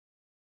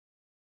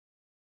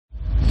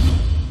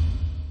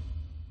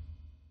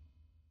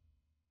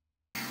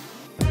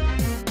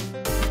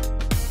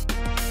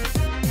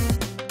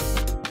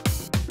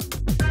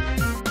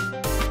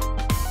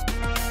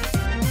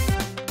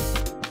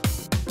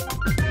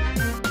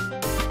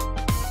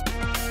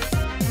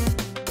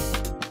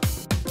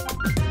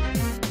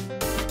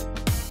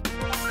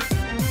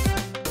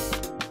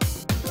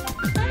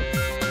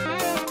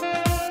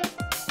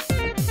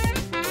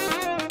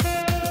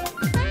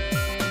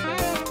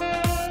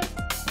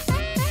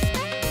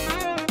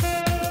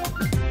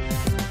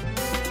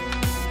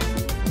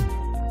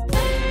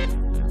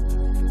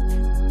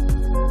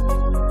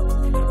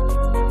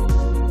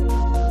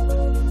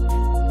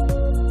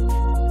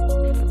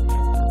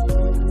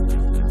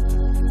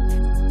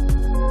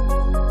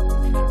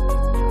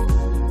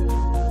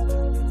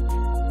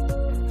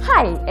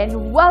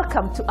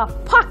Welcome to a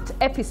packed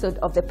episode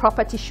of the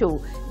Property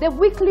Show, the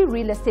weekly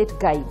real estate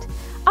guide.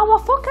 Our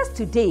focus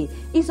today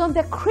is on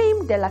the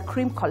creme de la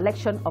creme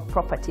collection of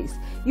properties.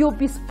 You'll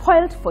be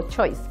spoiled for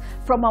choice,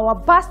 from our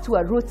bus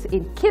tour routes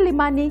in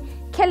Kilimani,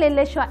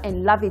 Kelelesha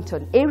and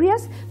Lavington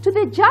areas to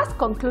the just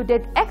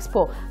concluded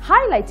Expo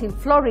highlighting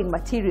flooring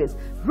materials,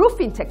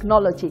 roofing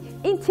technology,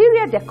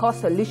 interior decor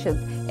solutions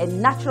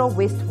and natural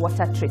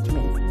wastewater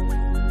treatment.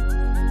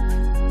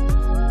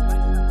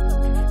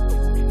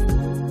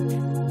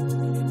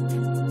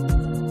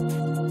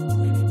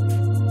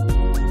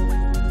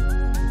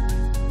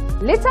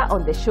 Later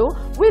on the show,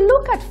 we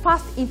look at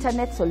fast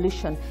internet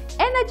solution,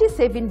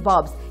 energy-saving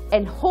bulbs,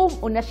 and home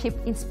ownership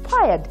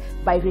inspired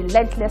by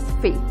relentless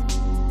faith.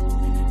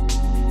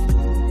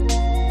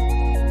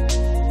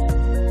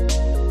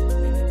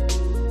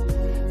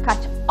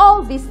 Catch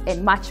all this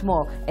and much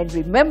more, and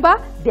remember,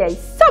 there is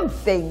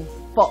something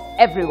for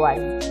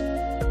everyone.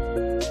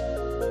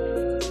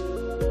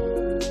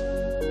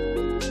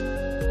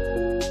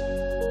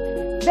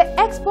 The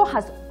Expo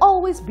has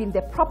always been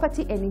the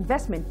property and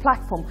investment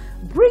platform,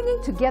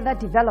 bringing together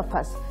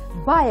developers,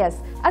 buyers,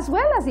 as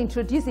well as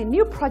introducing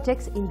new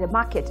projects in the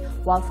market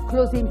whilst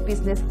closing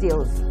business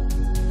deals.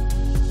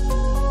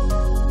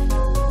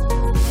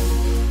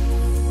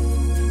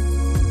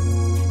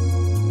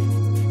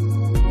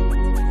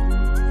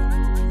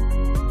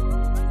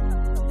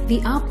 The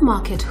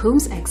Upmarket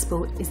Homes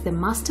Expo is the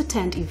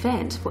must-attend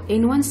event for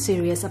anyone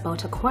serious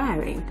about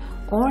acquiring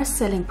or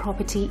selling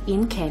property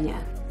in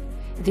Kenya.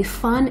 The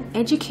fun,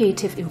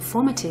 educative,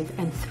 informative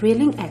and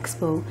thrilling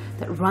expo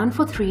that ran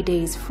for 3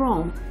 days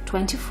from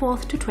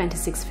 24th to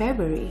 26th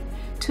February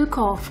took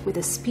off with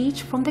a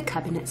speech from the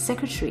Cabinet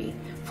Secretary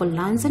for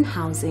Lands and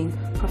Housing,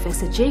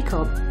 Professor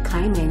Jacob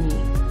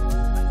Kaimenyi.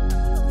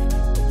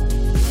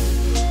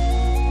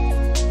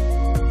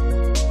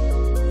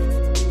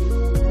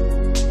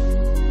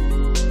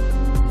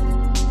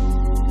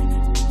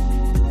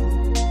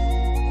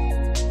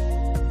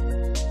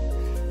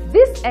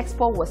 This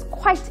expo was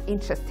quite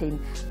interesting,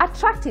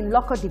 attracting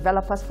local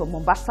developers from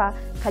Mombasa,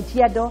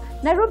 Kajiado,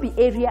 Nairobi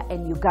area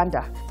and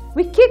Uganda.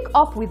 We kick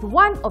off with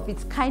one of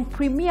its kind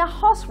premier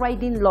horse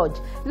riding lodge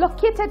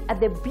located at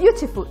the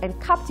beautiful and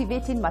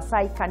captivating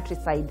Maasai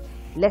countryside.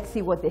 Let's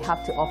see what they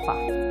have to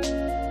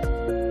offer.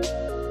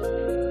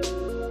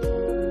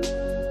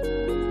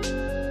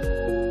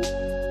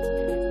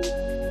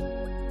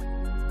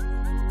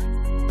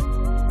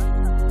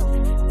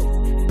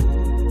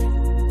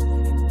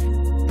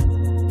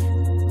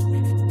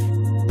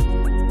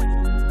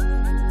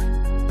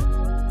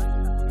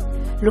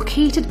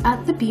 Located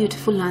at the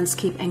beautiful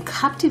landscape and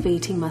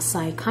captivating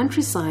Maasai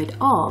countryside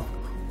of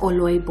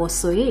Oloi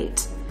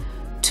Bosoit,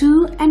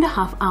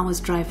 2.5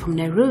 hours drive from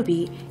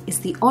Nairobi is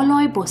the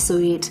Oloi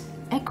Bosoit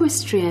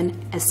Equestrian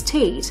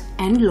Estate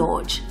and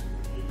Lodge.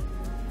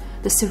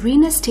 The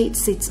serene estate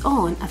sits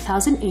on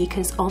 1,000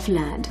 acres of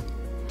land.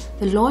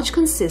 The lodge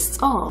consists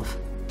of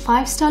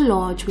 5-star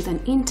lodge with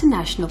an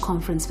international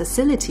conference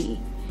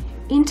facility,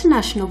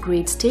 international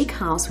grade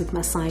steakhouse with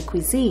Maasai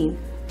cuisine,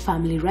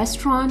 family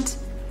restaurant,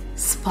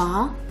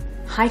 spa,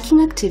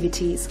 hiking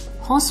activities,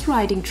 horse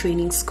riding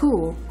training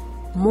school,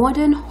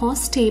 modern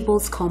horse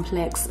stables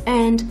complex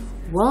and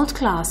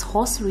world-class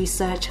horse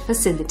research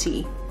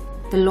facility.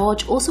 The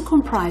lodge also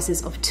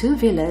comprises of 2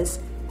 villas,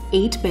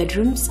 8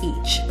 bedrooms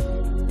each.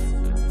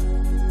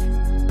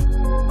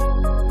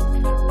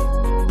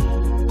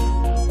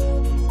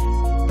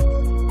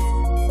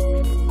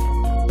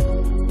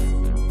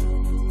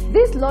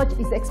 This lodge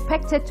is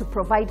expected to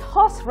provide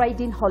horse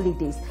riding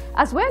holidays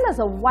as well as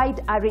a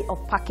wide array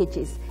of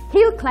packages,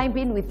 hill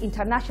climbing with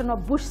international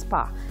bush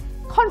spa,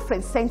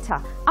 conference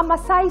center, a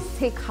Maasai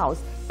steakhouse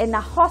and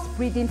a horse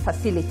breeding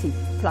facility,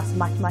 plus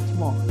much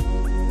more.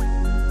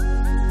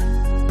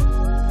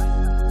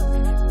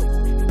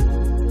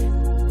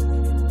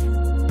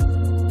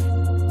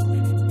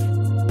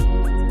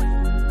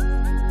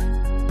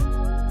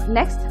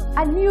 Next,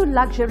 a new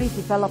luxury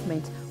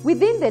development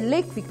within the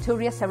Lake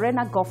Victoria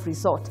Serena Golf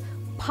Resort,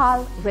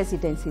 Pearl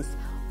Residences,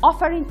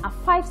 offering a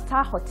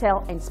 5-star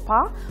hotel and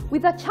spa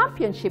with a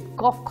championship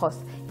golf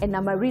course and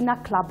a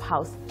marina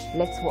clubhouse.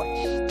 Let's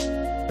watch.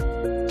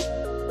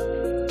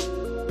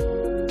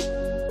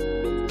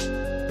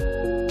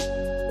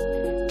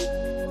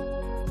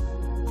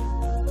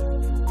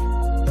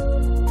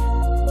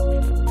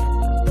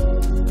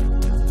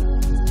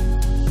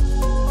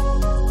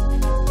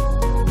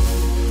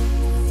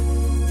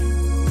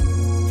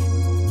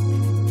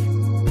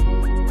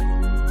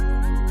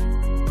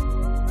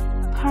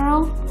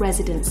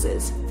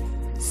 Residences.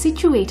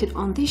 Situated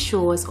on the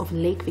shores of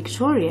Lake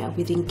Victoria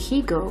within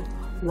Kigo,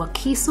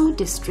 Wakiso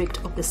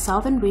district of the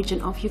southern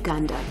region of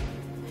Uganda.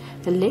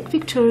 The Lake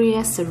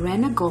Victoria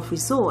Serena Golf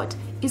Resort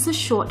is a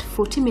short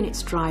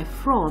 40-minute drive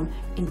from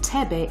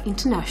Entebbe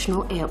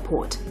International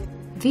Airport.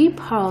 The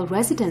Pearl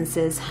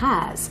Residences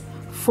has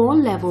 4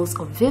 levels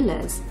of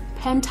villas,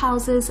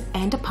 penthouses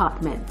and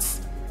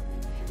apartments.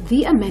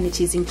 The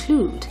amenities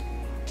include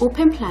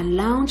open plan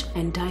lounge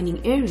and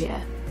dining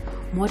area,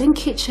 modern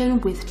kitchen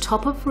with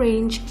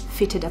top-of-range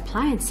fitted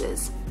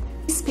appliances,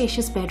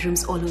 spacious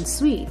bedrooms all en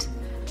suite,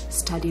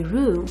 study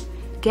room,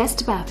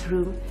 guest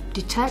bathroom,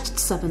 detached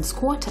servants'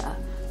 quarter,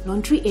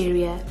 laundry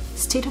area,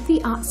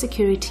 state-of-the-art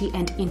security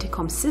and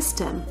intercom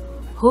system,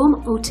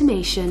 home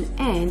automation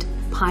and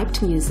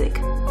piped music.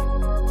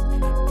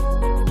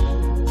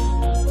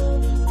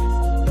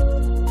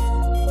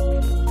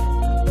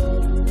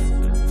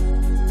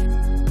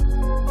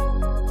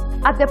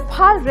 At the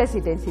Pearl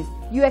Residences,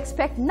 you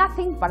expect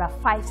nothing but a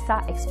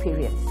 5-star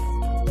experience.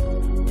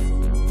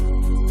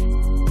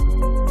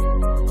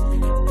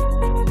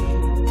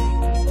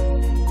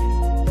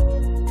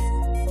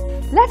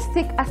 Let's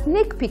take a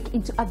sneak peek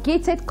into a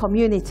gated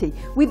community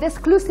with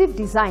exclusive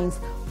designs,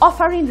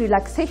 offering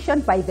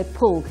relaxation by the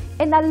pool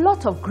and a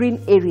lot of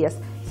green areas.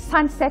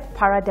 Sunset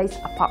Paradise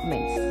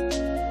Apartments.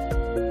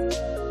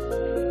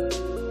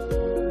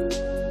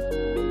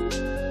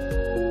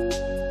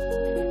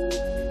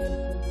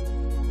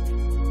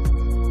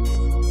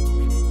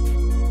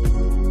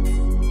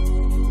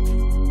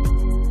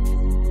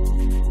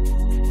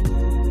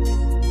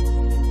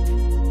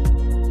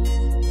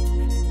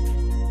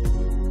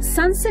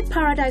 Sunset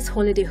Paradise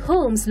Holiday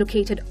Homes,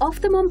 located off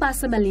the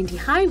Mombasa-Malindi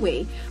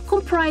Highway,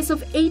 comprise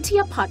of 80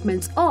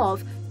 apartments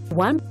of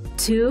 1,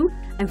 2,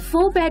 and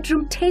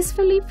 4-bedroom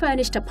tastefully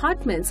furnished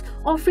apartments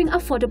offering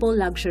affordable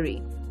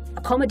luxury.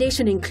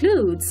 Accommodation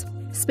includes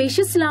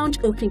spacious lounge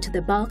opening to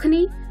the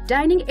balcony,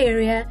 dining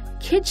area,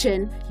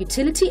 kitchen,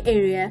 utility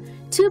area,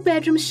 2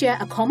 bedrooms share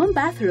a common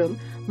bathroom,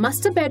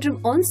 master bedroom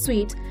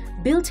ensuite,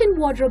 built-in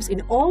wardrobes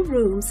in all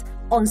rooms,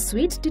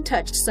 ensuite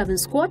detached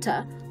servants'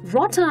 quarter,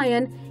 wrought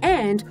iron,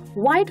 and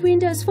wide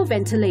windows for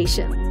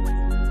ventilation.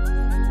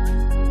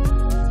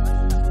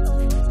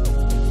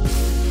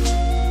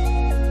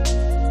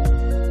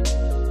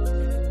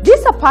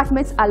 These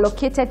apartments are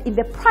located in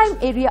the prime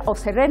area of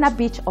Serena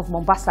Beach of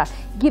Mombasa,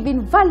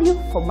 giving value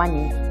for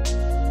money.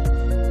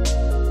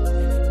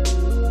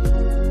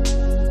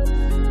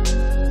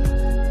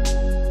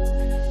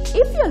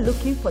 If you're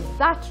looking for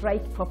that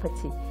right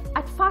property,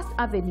 at First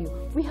Avenue,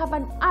 we have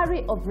an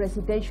array of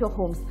residential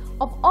homes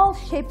of all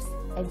shapes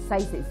and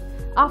sizes.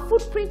 Our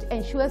footprint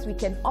ensures we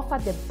can offer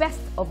the best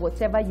of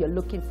whatever you're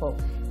looking for.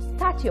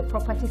 Start your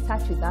property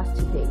search with us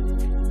today.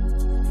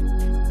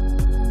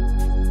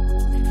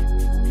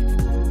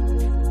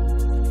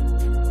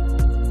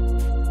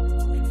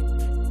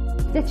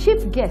 The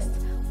chief guest,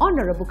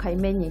 Honorable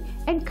Kaimenyi,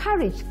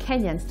 encouraged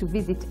Kenyans to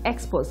visit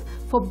Expos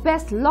for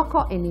best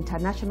local and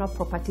international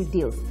property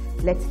deals.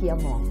 Let's hear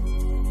more.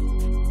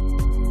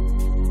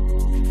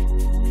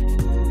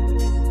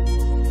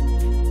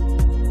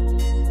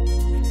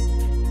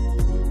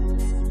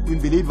 We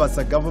believe as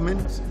a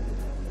government,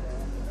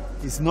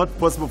 it's not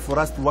possible for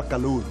us to work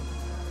alone.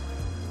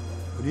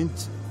 We need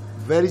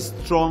very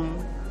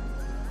strong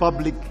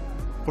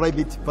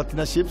public-private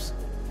partnerships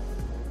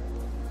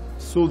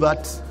so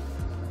that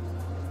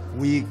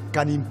we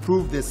can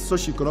improve the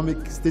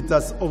socio-economic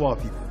status of our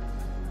people.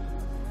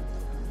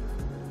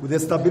 With the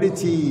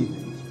stability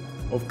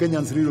of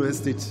Kenya's real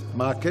estate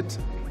market,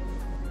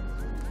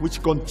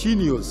 which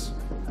continues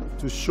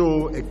to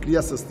show a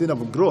clear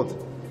sustainable growth,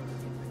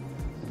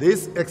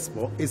 this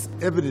Expo is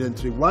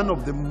evidently one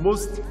of the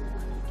most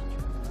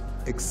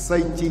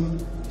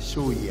exciting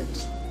shows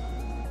yet.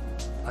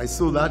 I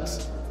saw that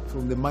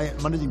from the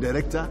managing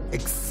director,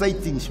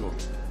 exciting show.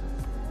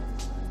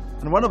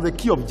 And one of the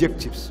key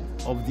objectives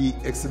of the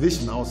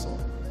exhibition also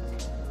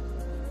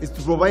is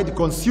to provide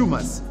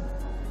consumers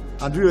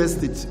and real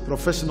estate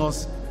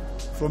professionals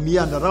from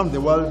here and around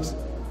the world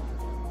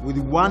with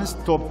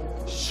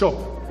one-stop shop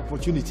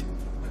opportunity.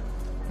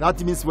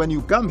 That means when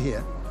you come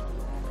here,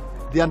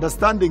 the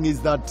understanding is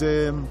that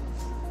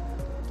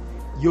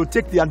you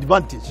take the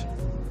advantage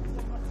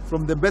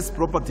from the best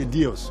property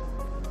deals.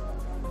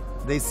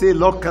 They say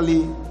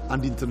locally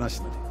and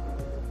internationally.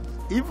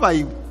 If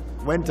I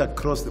went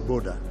across the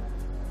border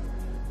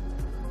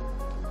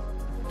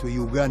to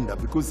Uganda,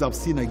 because I've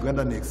seen a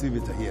Ugandan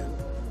exhibitor here,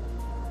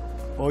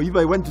 or if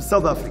I went to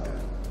South Africa,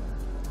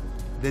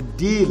 the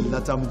deal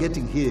that I'm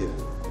getting here,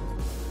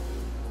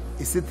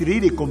 is it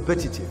really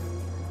competitive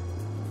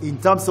in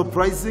terms of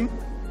pricing,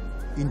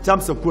 in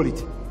terms of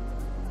quality?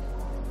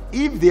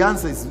 If the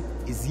answer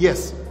is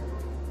yes,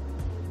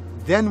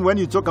 then when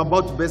you talk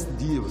about best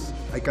deals,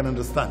 I can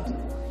understand.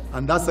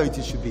 And that's how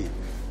it should be.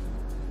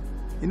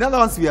 In other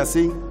words, we are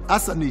saying,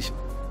 as a nation,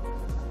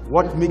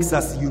 what makes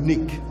us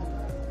unique?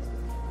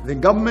 The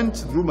government,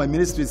 through my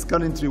ministry, is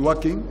currently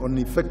working on an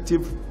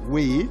effective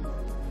way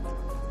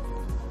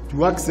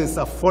to access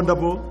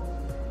affordable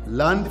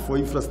land for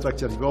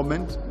infrastructure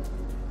development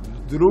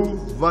through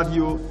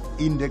value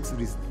index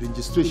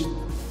registration.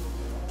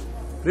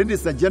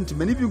 Ladies and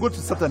gentlemen, if you go to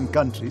certain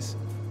countries,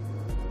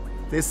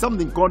 there's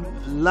something called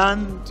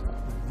land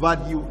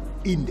value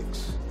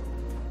index.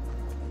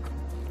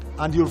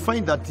 And you'll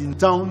find that in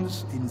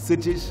towns, in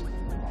cities,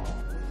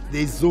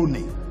 there's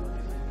zoning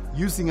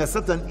using a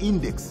certain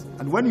index.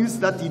 And when you use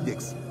that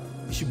index,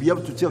 you should be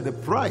able to tell the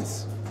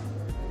price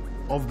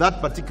of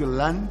that particular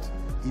land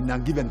in a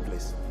given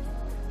place.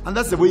 And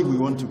that's the way we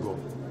want to go.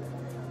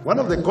 One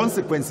of the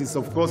consequences,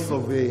 of course,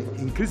 of the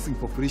increasing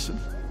population,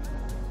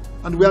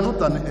 and we are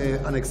not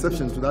an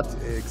exception to that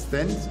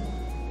extent,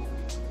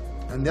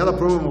 and the other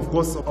problem, of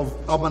course, of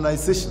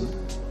urbanization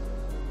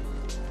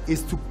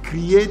is to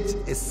create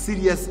a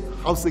serious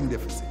housing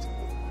deficit.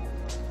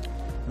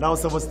 Now,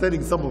 as I was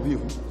telling some of you,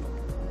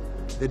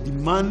 the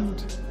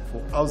demand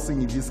for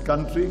housing in this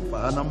country, per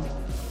annum,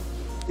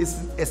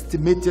 is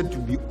estimated to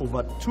be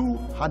over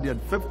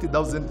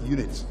 250,000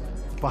 units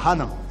per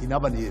annum in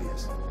urban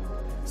areas.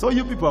 So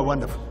you people are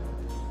wonderful.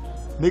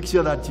 Make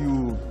sure that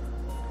you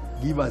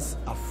give us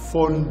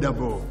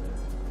affordable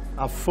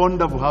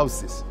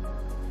houses.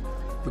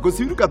 Because if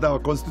you look at our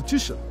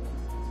constitution,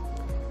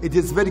 it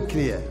is very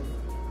clear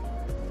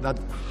that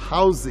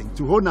housing,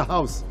 to own a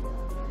house,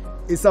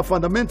 is a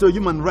fundamental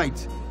human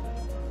right.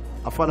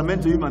 A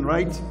fundamental human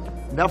right.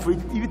 Therefore,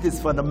 if it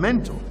is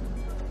fundamental,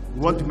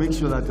 we want to make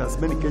sure that as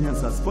many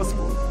Kenyans as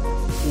possible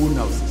own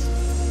houses.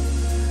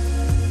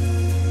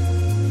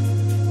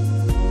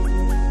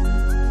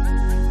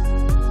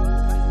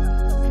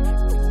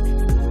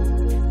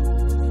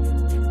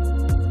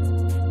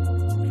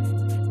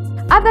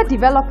 Other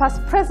developers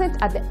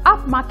present at the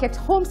Upmarket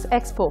Homes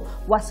Expo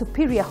were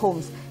Superior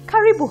Homes,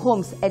 Caribou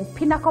Homes and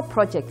Pinnacle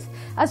Projects,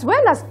 as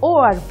well as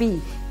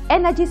ORB,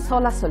 Energy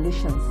Solar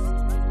Solutions.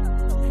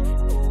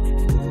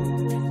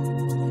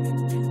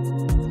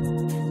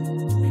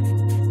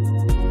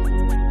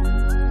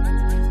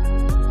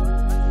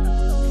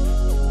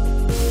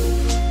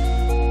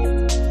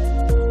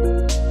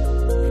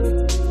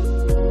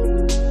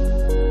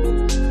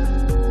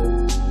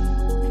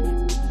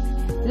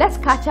 Let's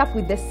catch up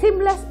with the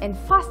seamless and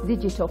fast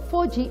digital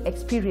 4G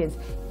experience,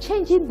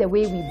 changing the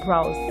way we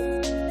browse.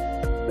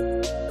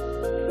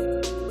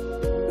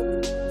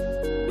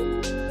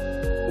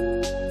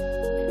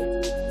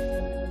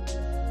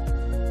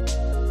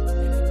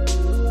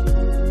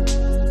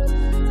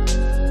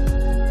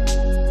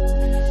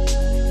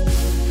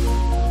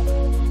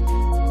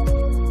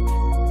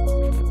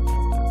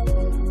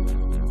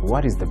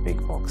 What is the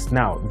big box?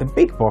 Now, the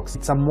big box,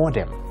 it's a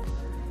modem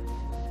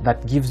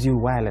that gives you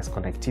wireless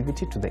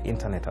connectivity to the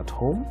internet at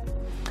home,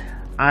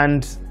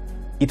 and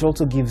it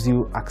also gives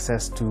you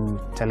access to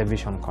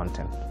television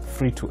content,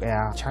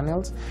 free-to-air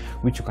channels,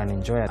 which you can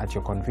enjoy at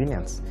your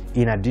convenience,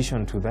 in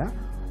addition to the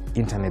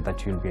internet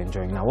that you'll be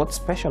enjoying. Now, what's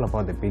special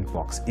about the big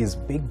box is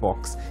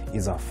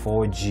a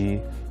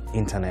 4G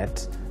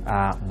internet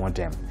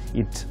modem.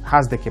 It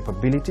has the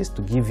capabilities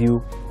to give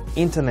you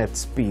internet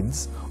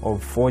speeds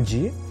of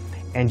 4G,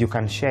 and you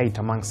can share it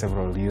among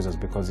several users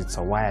because it's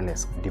a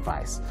wireless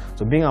device.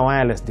 So being a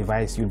wireless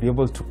device, you'll be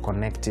able to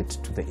connect it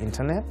to the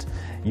internet,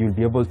 you'll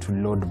be able to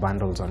load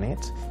bundles on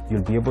it,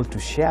 you'll be able to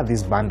share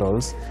these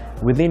bundles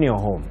within your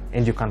home,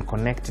 and you can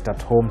connect it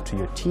at home to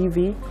your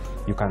TV,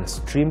 you can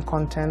stream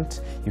content,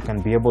 you can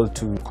be able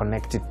to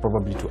connect it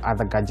probably to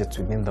other gadgets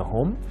within the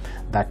home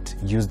that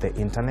use the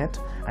internet,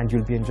 and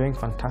you'll be enjoying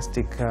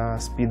fantastic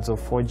speeds of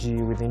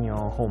 4G within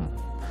your home.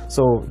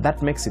 So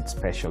that makes it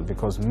special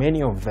because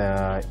many of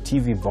the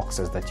TV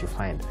boxes that you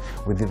find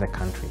within the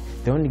country,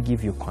 they only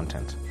give you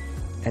content.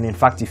 And in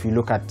fact, if you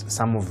look at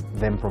some of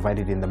them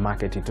provided in the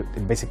market,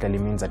 it basically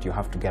means that you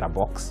have to get a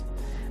box.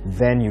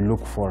 Then you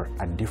look for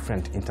a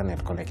different internet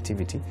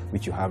connectivity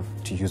which you have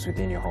to use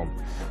within your home.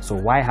 So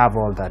why have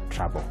all that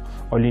trouble?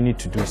 All you need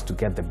to do is to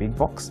get the big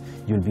box.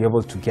 You'll be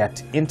able to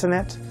get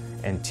internet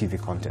and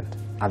TV content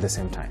at the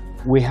same time.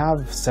 We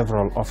have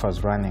several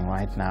offers running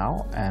right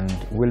now, and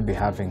we'll be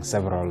having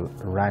several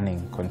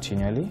running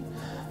continually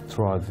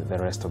throughout the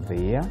rest of the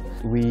year.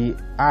 We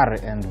are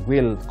and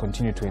will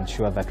continue to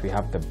ensure that we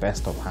have the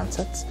best of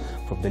handsets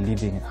from the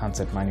leading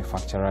handset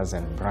manufacturers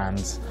and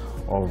brands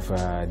of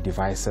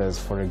devices.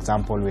 For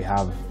example,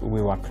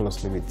 we work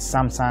closely with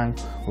Samsung,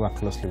 we work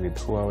closely with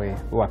Huawei,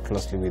 we work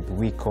closely with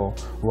Wiko,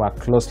 we work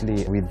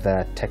closely with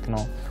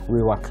Tecno,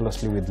 we work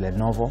closely with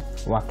Lenovo,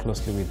 we work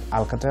closely with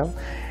Alcatel,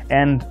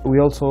 and we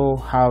also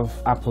have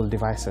Apple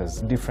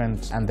devices,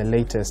 different and the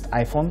latest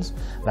iPhones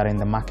that are in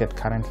the market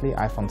currently,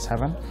 iPhone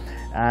 7.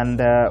 And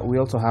we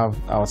also have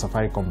our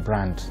Safaricom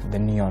brand, the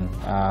Neon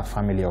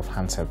family of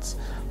handsets,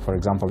 for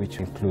example, which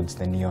includes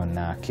the Neon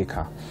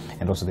Kicker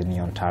and also the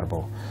Neon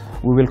Turbo.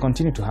 We will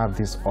continue to have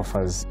these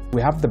offers.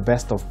 We have the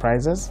best of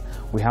prices.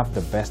 We have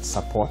the best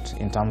support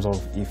in terms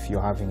of if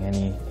you're having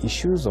any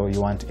issues or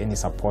you want any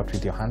support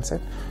with your handset,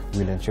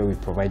 we'll ensure we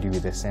provide you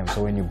with the same.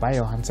 So when you buy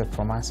your handset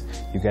from us,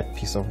 you get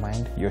peace of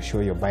mind. You're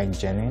sure you're buying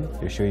genuine.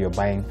 You're sure you're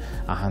buying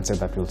a handset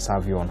that will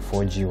serve you on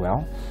 4G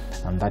well,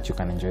 and that you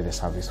can enjoy the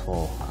service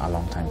for a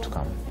long time to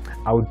come.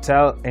 I would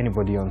tell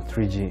anybody on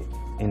 3G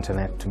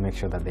internet to make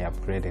sure that they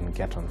upgrade and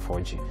get on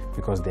 4G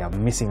because they are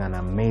missing an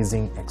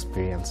amazing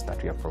experience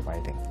that we are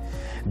providing.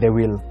 They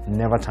will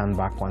never turn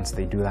back once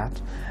they do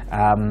that.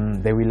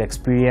 They will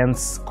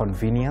experience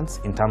convenience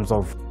in terms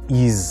of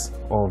ease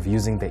of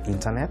using the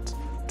internet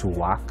to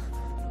work,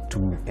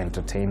 to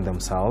entertain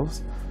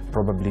themselves,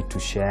 probably to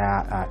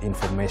share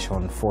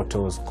information,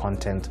 photos,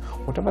 content,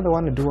 whatever they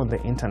want to do on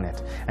the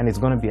internet, and it's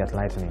going to be at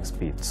lightning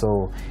speed.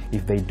 So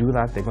if they do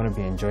that, they're going to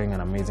be enjoying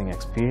an amazing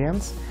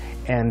experience,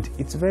 and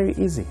it's very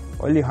easy.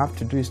 All you have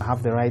to do is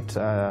have the right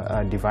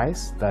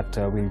device that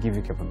will give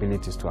you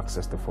capabilities to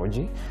access the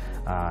 4G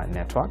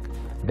network.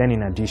 Then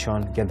in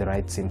addition, get the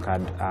right SIM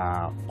card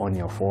on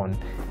your phone,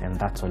 and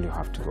that's all you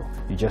have to go.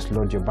 You just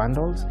load your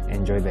bundles,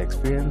 enjoy the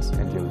experience,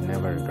 and you'll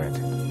never regret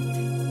it.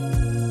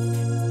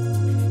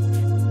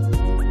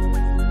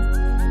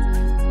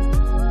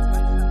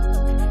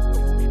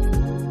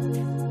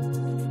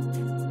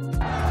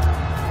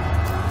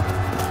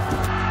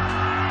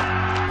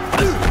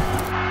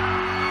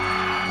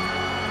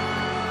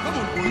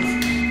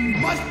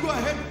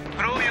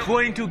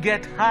 Going to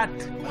get hurt.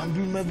 I'm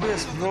doing my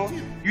best, bro.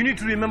 You need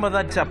to remember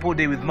that chapeau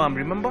day with mom,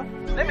 remember?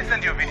 Let me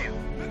send you a video.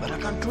 But I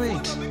can't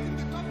wait.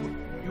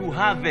 You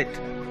have it.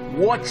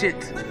 Watch it.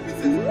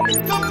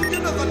 Come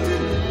together as a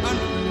team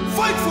and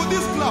fight for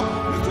this club.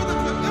 Make sure that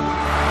we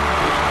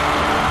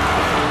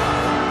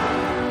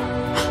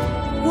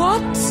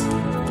What?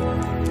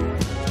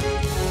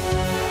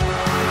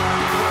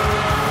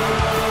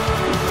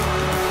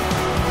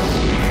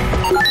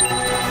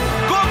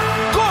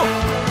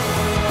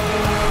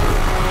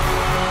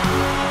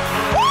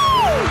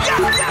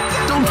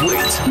 Don't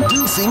wait.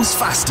 Do things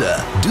faster.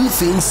 Do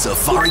things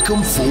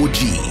Safaricom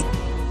 4G.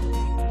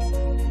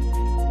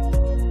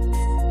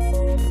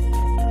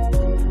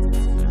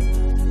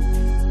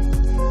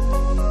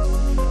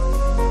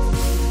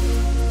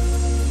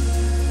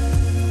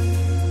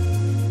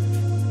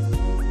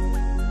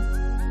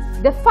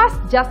 The fast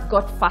just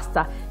got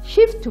faster.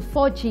 Shift to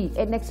 4G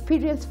and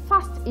experience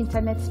fast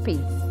internet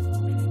speeds.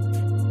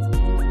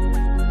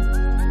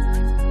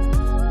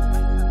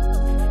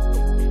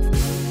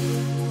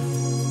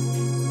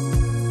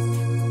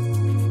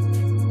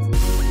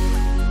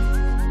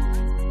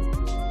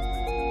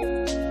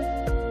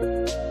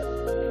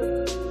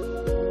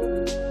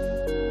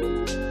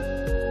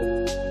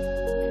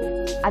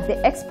 At the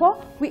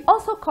Expo, we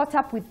also caught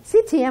up with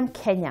CTM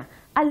Kenya,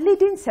 a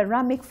leading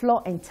ceramic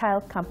floor and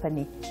tile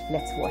company.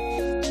 Let's watch.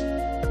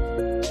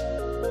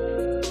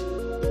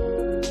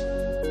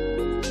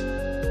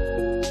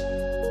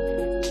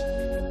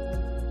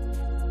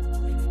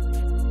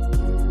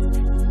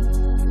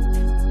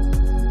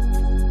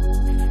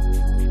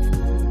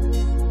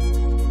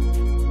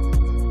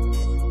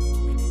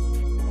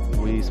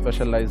 We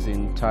specialize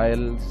in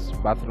tiles,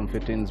 bathroom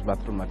fittings,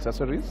 bathroom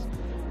accessories,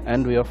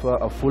 and we offer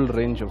a full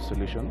range of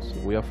solutions.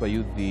 We offer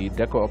you the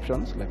deco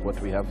options like what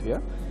we have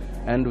here,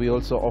 and we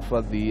also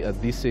offer the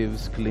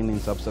adhesives, cleaning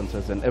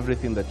substances, and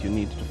everything that you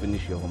need to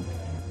finish your home.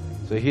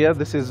 So here,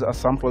 this is a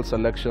sample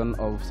selection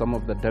of some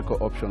of the deco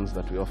options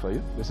that we offer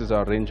you. This is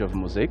our range of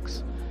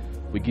mosaics.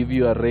 We give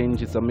you a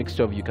range, it's a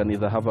mixture of, you can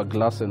either have a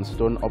glass and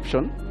stone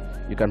option,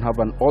 you can have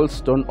an all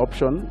stone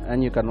option,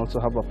 and you can also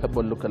have a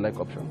pebble lookalike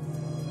option.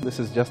 This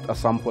is just a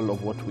sample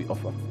of what we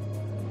offer.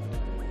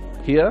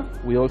 Here,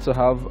 we also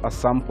have a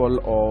sample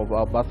of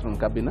our bathroom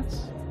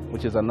cabinets,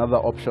 which is another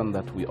option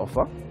that we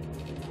offer.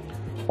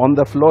 On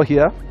the floor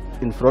here,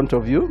 in front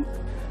of you,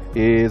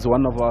 is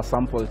one of our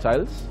sample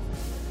tiles.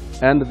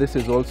 And this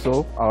is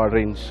also our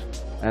range.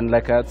 And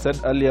like I had said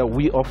earlier,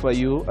 we offer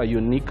you a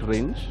unique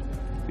range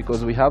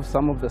because we have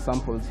some of the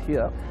samples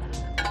here.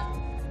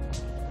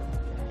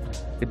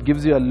 It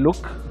gives you a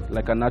look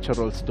like a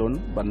natural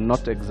stone, but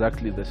not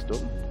exactly the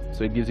stone.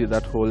 So it gives you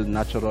that whole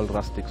natural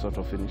rustic sort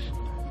of finish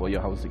for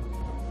your housing.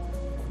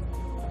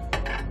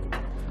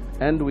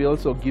 And we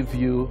also give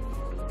you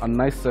a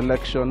nice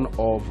selection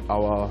of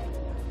our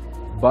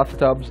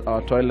bathtubs,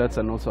 our toilets,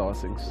 and also our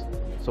sinks.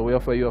 So we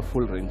offer you a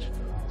full range.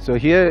 So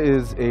here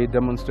is a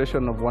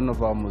demonstration of one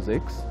of our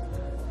mosaics.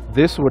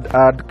 This would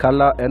add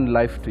color and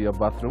life to your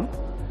bathroom.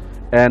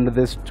 And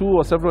there's two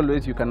or several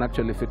ways you can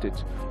actually fit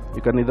it.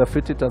 You can either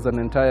fit it as an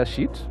entire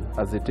sheet,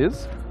 as it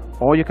is,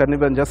 or you can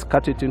even just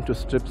cut it into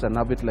strips and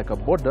have it like a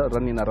border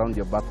running around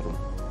your bathroom.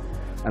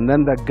 And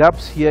then the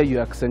gaps here, you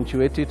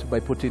accentuate it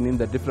by putting in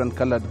the different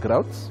colored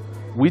grouts,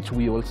 which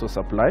we also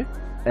supply,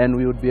 and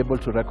we would be able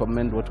to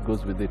recommend what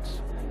goes with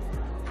it.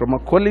 From a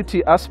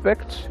quality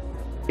aspect,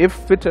 if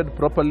fitted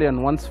properly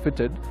and once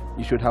fitted,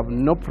 you should have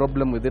no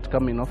problem with it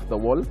coming off the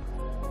wall,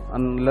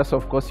 unless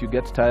of course you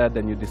get tired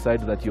and you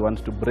decide that you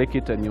want to break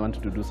it and you want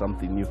to do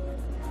something new.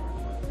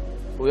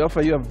 We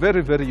offer you a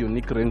very, very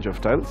unique range of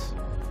tiles.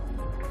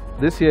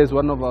 This here is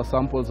one of our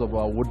samples of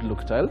our wood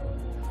look tile.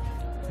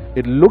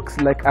 It looks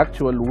like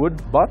actual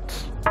wood, but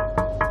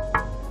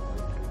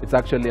it's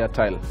actually a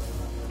tile.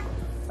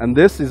 And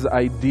this is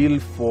ideal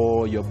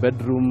for your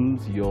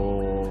bedrooms,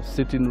 your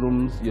sitting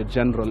rooms, your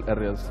general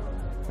areas.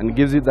 And it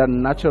gives you that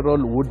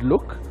natural wood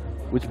look,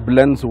 which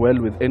blends well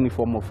with any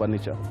form of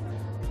furniture.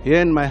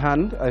 Here in my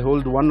hand, I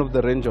hold one of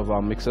the range of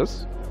our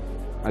mixers.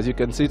 As you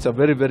can see, it's a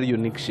very, very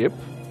unique shape.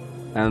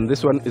 And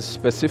this one is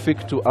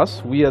specific to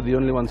us. We are the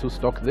only ones who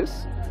stock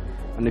this.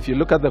 And if you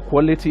look at the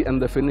quality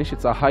and the finish,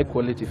 it's a high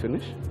quality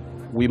finish.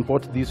 We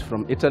import these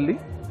from Italy,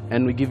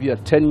 and we give you a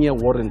 10-year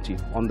warranty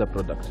on the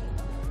product.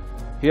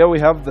 Here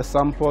we have the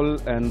sample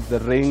and the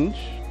range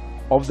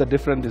of the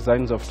different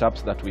designs of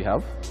taps that we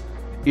have.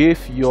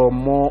 If you're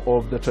more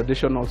of the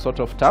traditional sort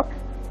of tap,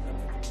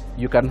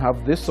 you can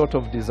have this sort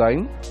of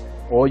design,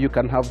 or you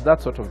can have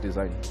that sort of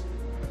design.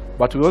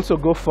 But we also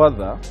go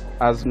further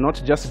as not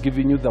just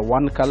giving you the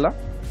one color,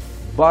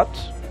 but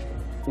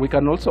we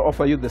can also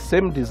offer you the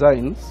same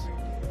designs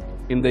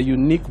in the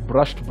unique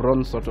brushed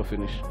bronze sort of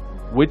finish,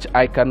 which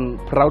I can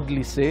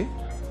proudly say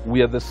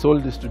we are the sole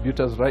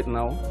distributors right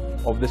now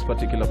of this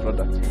particular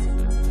product.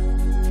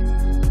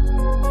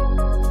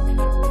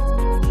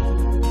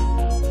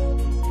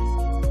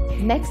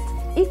 Next,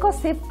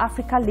 EcoSafe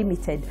Africa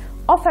Limited,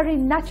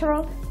 offering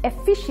natural,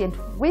 efficient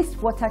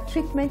wastewater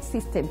treatment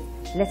systems.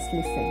 Let's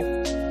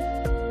listen.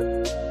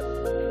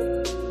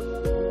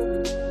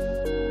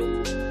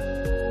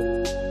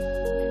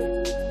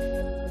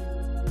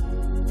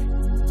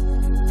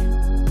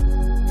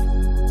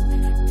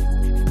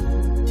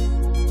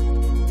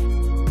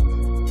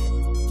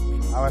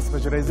 Our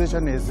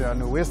specialization is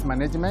on waste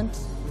management,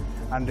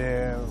 and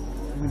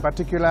in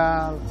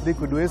particular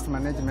liquid waste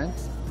management.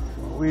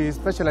 We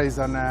specialize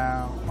on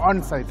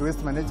on-site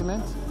waste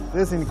management.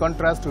 This in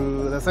contrast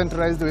to the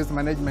centralized waste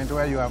management,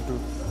 where you have to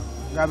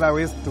gather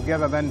waste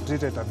together then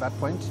treat it at that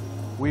point.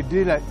 We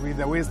deal with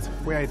the waste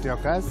where it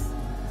occurs.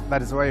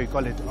 That is why we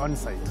call it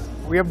on-site.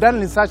 We have done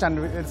research and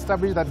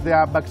established that there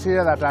are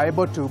bacteria that are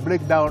able to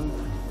break down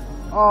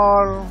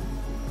all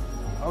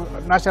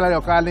naturally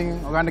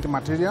occurring organic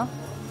material.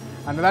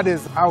 And that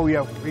is how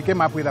we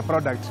came up with a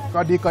product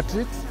called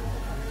EcoTreat.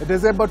 It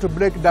is able to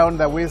break down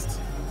the waste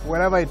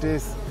wherever it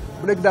is,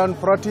 break down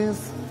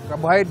proteins,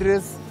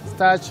 carbohydrates,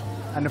 starch,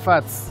 and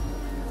fats,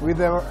 with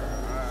the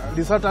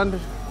resultant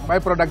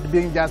byproduct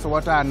being just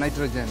water and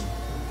nitrogen,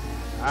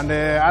 and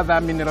other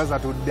minerals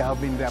that would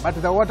have been there.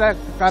 But the water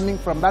coming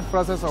from that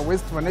process of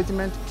waste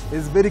management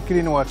is very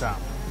clean water.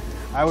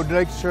 I would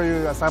like to show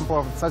you a sample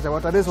of such a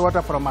water. This is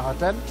water from a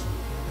hotel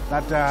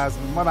that has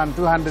more than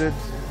 200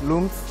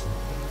 rooms.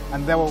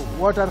 And the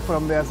water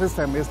from their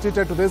system is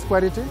treated to this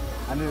quality,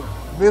 and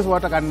this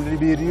water can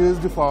be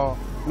used for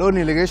lawn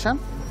irrigation.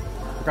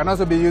 It can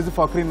also be used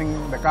for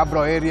cleaning the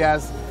cabro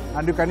areas,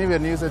 and you can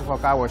even use it for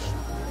car wash.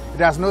 It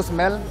has no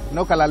smell,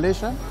 no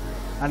coloration,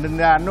 and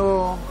there are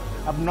no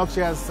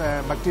obnoxious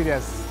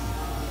bacteria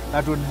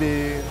that would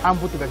be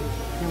harmful to the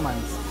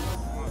humans.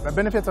 The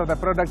benefits of the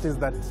product is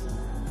that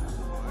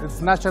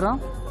it's natural,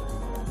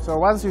 so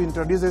once you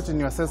introduce it in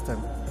your system,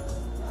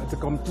 it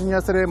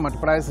continuously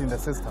multiplies in the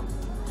system.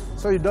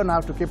 So you don't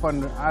have to keep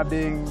on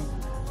adding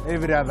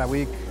every other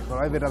week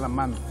or every other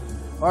month.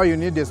 All you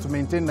need is to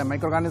maintain the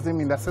microorganism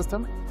in the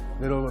system.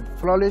 They will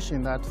flourish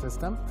in that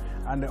system.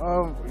 And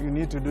all you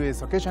need to do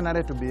is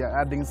occasionally to be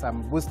adding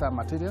some booster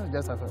material,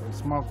 just a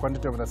small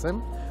quantity of the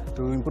same,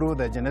 to improve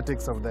the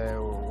genetics of the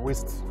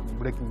waste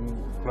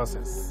breaking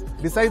process.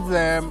 Besides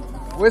the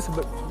waste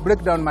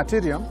breakdown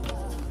material,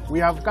 we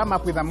have come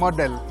up with a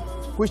model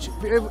which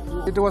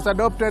it was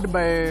adopted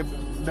by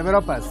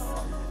developers.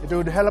 It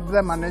would help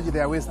them manage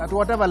their waste at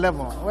whatever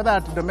level, whether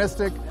at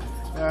domestic,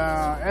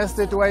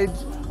 estate-wide,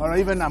 or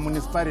even a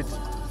municipality.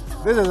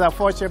 This is a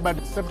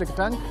 4-chambered septic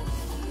tank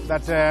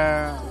that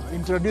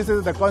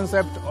introduces the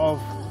concept of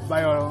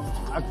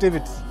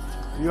bioactivity.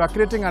 You are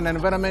creating an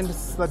environment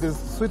that is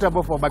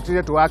suitable for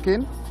bacteria to work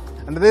in,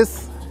 and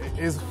this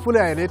is fully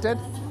aerated.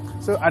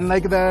 So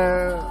unlike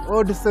the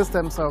old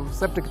systems of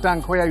septic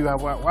tank where you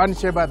have one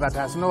chamber that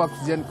has no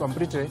oxygen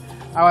completely,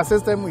 our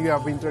system, we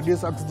have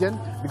introduced oxygen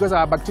because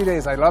our bacteria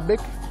is aerobic.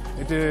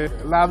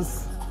 It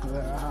loves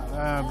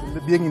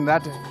being in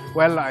that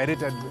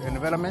well-aerated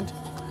environment.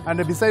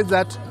 And besides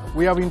that,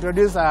 we have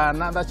introduced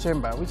another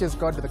chamber, which is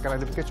called the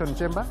clarification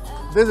chamber.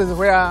 This is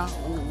where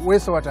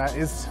wastewater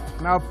is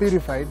now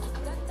purified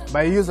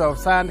by use of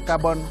sand,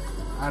 carbon,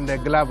 and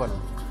gravel.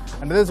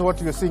 And this is what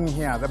you're seeing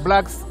here. The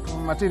black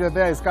material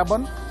there is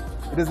carbon.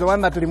 It is the one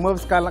that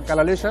removes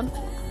coloration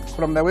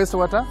from the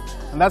wastewater,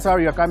 and that's how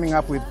you're coming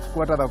up with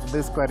water of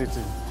this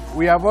quality.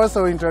 We have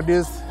also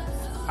introduced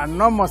a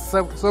normal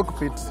soak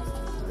pit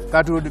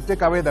that would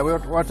take away the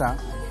water,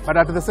 but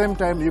at the same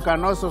time, you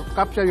can also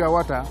capture your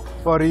water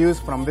for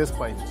reuse from this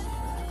point.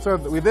 So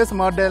with this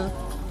model,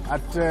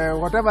 at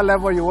whatever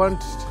level you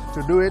want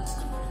to do it,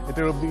 it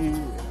will be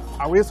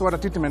a wastewater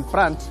treatment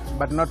plant,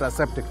 but not a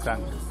septic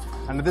tank.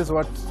 And this is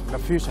what the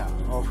future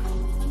of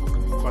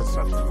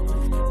construction.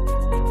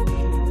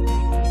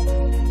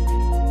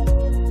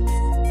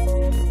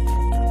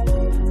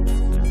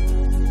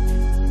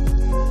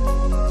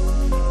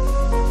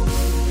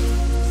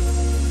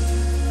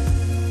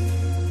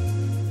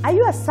 Are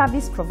you a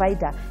service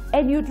provider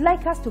and you'd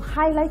like us to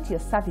highlight your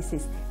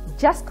services?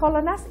 Just call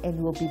on us and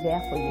we'll be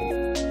there for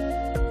you.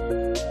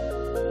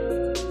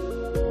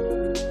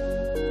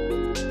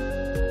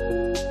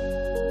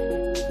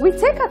 We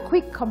take a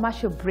quick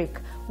commercial break.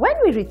 When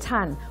we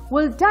return,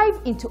 we'll dive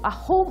into a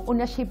home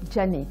ownership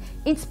journey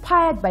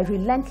inspired by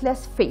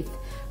relentless faith,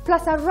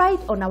 plus a ride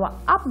on our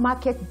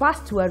Upmarket bus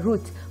tour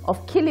route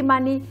of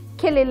Kilimani,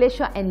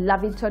 Kelelesha, and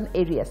Lavington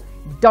areas.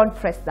 Don't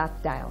press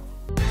that dial.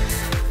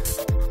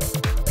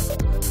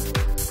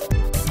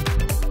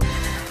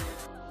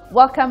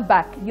 Welcome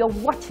back. You're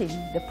watching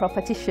The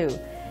Property Show.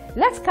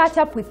 Let's catch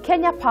up with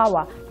Kenya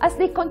Power as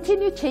they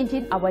continue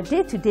changing our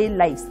day-to-day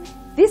lives.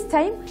 This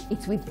time,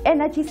 it's with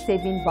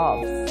energy-saving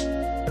bulbs.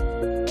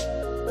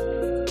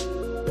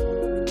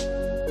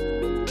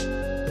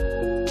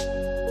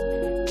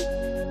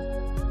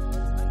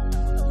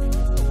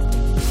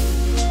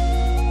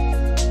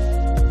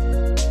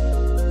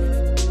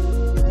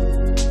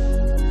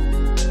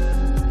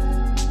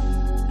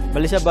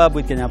 Badilisha Bulb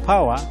with Kenya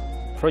Power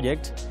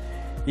project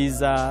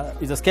is a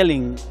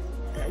scaling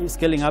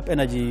up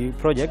energy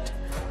project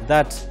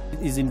that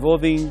is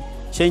involving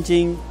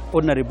changing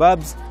ordinary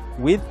bulbs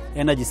with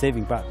energy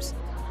saving bulbs.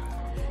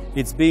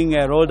 It's being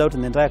rolled out in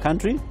the entire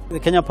country.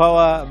 The Kenya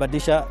Power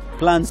Badilisha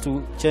plans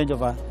to change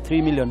over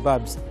 3 million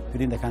bulbs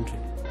within the country.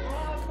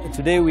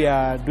 Today we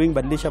are doing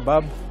Badilisha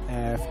Bulb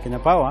for Kenya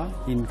Power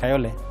in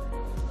Kayole.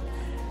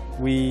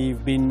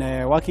 We've been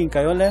working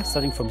Kayole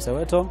starting from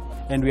Soweto,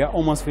 and we are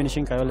almost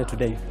finishing Kayole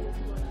today.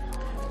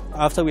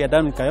 After we are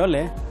done with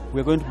Kayole,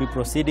 we're going to be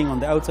proceeding on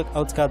the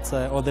outskirts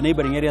or the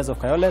neighboring areas of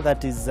Kayole,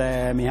 that is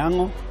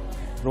Mihango,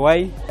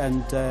 Ruai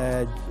and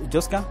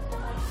Joska.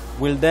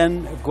 We'll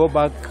then go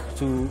back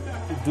to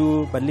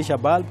do Badilisha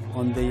Bulb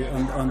on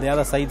the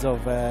other sides of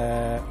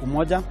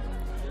Umoja.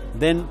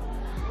 Then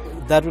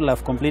that will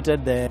have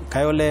completed the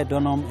Kayole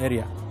Donom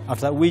area,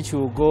 after which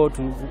we'll go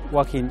to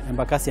work in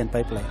Embakasi and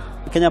Pipeline.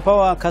 Kenya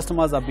Power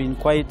customers have been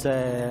quite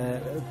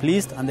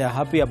pleased, and they are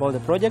happy about the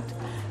project.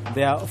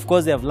 Of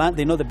course, they have learned,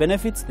 they know the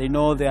benefits, they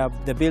know their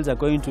bills are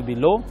going to be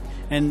low,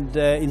 and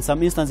in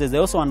some instances they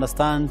also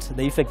understand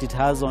the effect it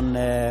has on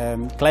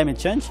climate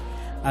change,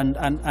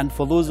 and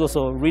for those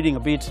also reading a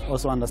bit,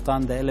 also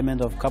understand the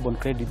element of carbon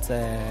credits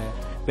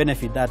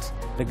benefit that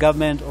the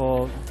government,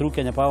 or through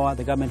Kenya Power,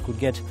 the government could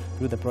get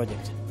through the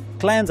project.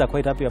 Clients are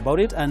quite happy about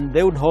it, and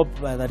they would hope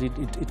that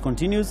it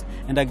continues.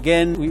 And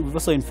again, we've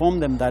also informed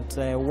them that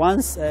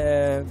once,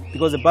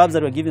 because the bulbs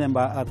that we're giving them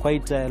are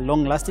quite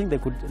long lasting, they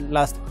could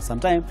last some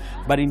time,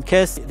 but in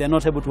case they're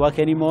not able to work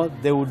anymore,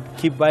 they would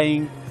keep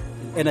buying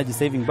energy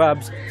saving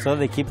bulbs so that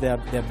they keep their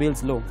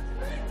bills low.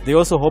 They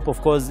also hope, of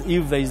course,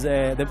 if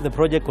the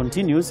project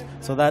continues,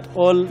 so that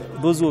all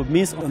those who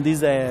miss on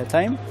this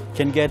time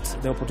can get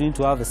the opportunity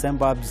to have the same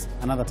bulbs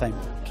another time.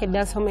 It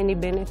does so many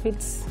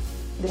benefits.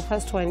 The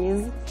first one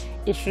is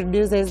it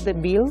reduces the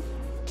bill.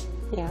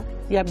 Yeah,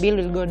 your bill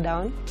will go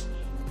down.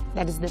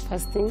 That is the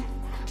first thing.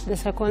 The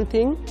second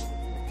thing,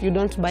 you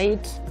don't buy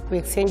it, we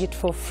exchange it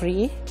for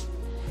free.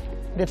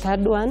 The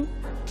third one,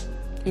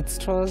 it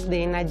stores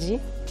the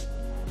energy.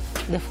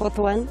 The fourth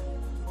one,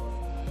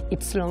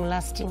 it's long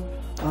lasting.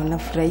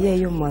 Wanafurahia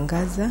hiyo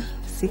mwangaza,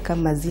 si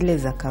kama zile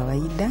za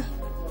kawaida.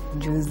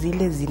 Juu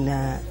zile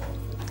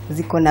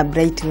ziko na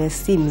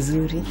brightness si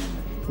mzuri.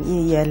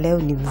 Hii ya leo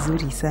ni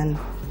mzuri sana.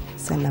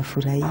 Sana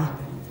furahia.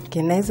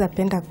 Kenaweza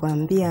penda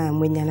kuambia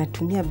mwenye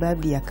anatumia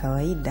bulb ya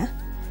kawaida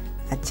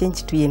a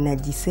change to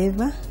energy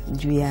saver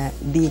juu ya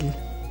bill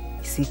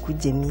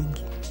isikuje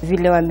mingi.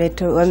 Vile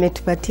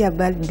wametupatia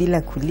bulb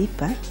bila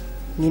kulipa,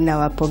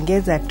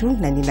 ninawapongeza tu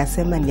na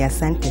ninasema ni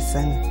asante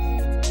sana.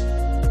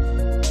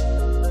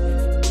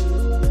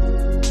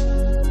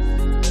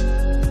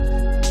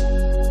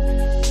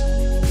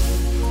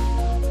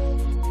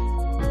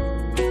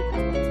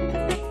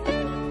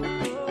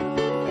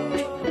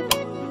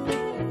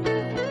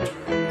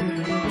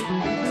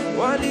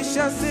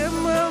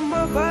 Walishasema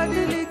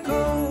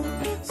mabadiliko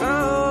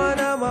sawa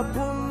na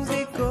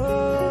mapumziko,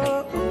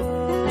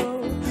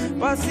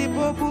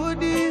 pasipo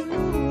budi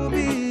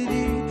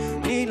hubidi,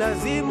 ni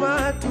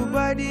lazima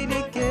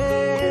tubadilike,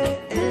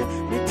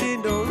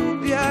 mitindo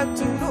mpya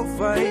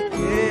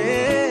tunufaike.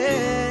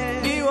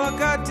 Ni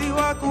wakati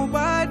wa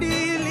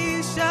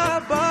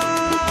kubadilisha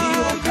bulb, ni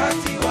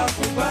wakati wa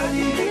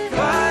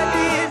kubadilika,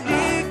 ni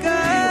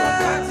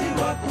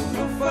wakati wa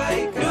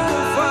kunufaika.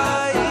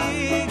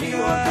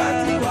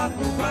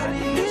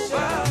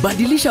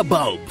 Badilisha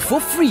bulb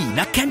for free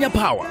na Kenya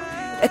Power.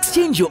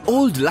 Exchange your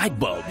old light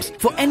bulbs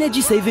for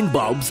energy-saving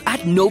bulbs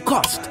at no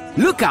cost.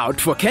 Look out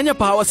for Kenya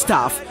Power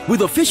staff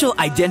with official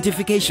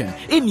identification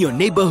in your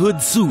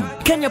neighborhood soon.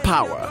 Kenya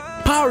Power,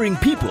 powering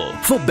people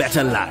for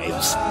better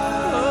lives.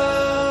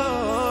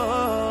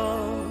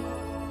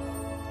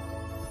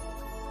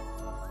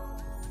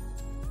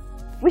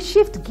 We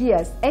shift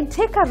gears and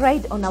take a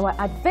ride on our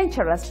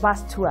adventurous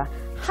bus tour,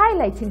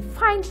 highlighting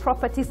fine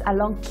properties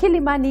along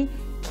Kilimani,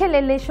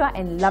 Kileleshwa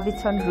and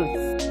Laviton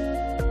routes.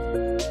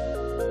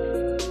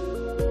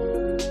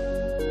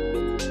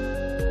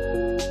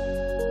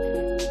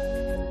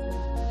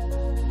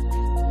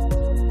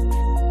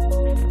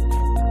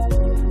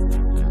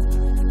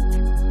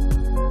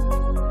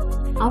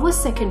 Our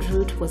second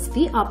route was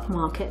the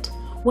Upmarket,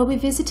 where we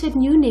visited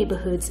new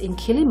neighborhoods in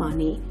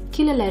Kilimani,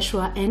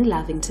 Kileleshwa and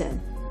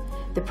Lavington.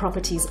 The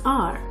properties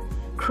are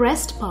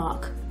Crest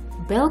Park,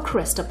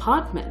 Bellcrest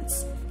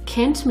Apartments,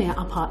 Kentmere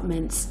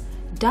Apartments,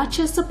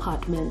 Duchess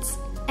Apartments,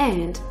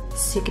 and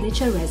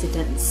Signature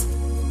Residence.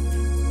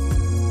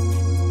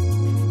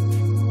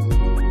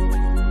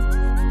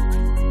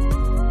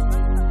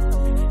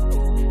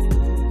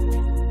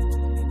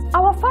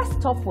 Our first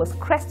stop stop was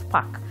Crest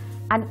Park,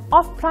 an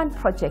off-plan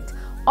project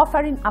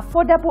offering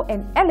affordable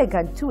and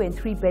elegant 2- and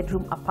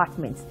 3-bedroom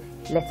apartments.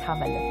 Let's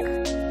have a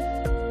look.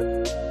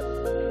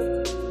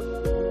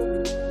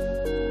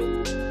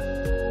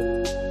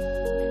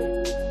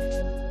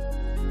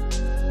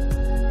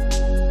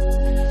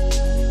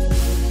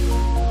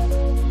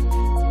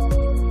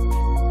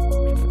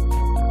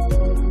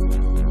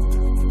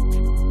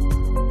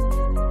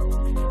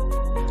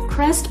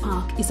 Crest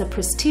Park is a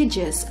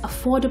prestigious,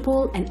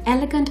 affordable and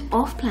elegant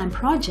off-plan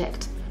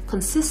project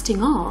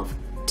consisting of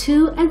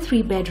 2- and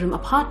 3-bedroom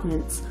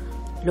apartments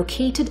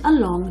located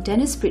along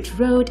Dennisbridge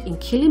Road in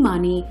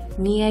Kilimani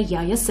near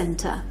Yaya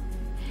Center.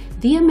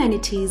 The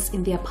amenities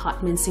in the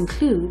apartments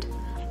include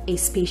a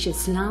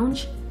spacious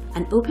lounge,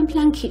 an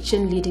open-plan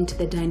kitchen leading to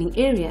the dining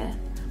area,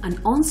 an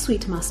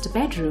ensuite master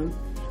bedroom,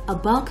 a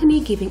balcony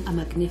giving a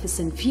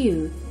magnificent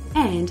view,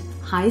 and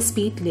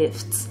high-speed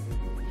lifts.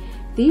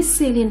 These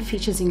salient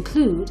features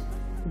include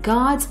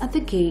guards at the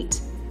gate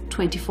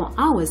 24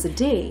 hours a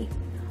day,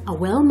 a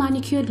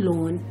well-manicured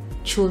lawn,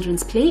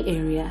 children's play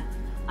area,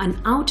 an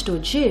outdoor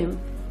gym,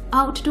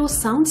 outdoor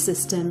sound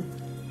system,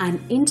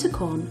 an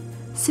intercom,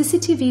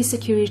 CCTV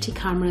security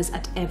cameras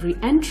at every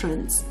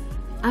entrance,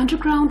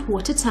 underground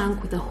water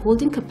tank with a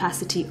holding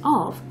capacity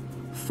of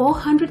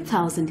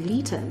 400,000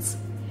 litres,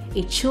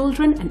 a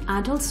children and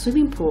adult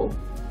swimming pool,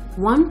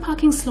 1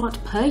 parking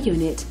slot per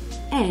unit,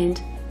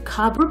 and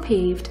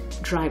Cabro-paved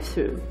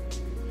drive-through.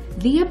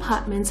 The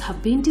apartments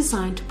have been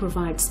designed to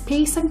provide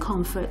space and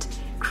comfort,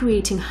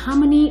 creating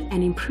harmony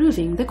and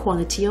improving the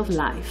quality of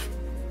life.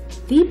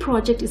 The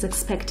project is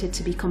expected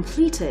to be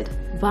completed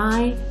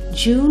by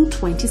June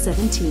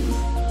 2017.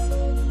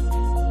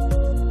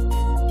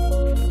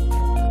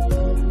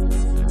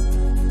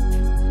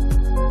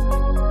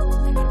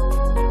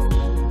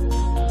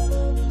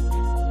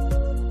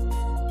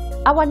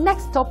 Our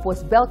next stop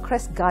was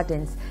Belcrest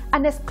Gardens,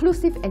 an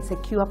exclusive and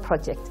secure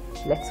project.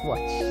 Let's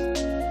watch.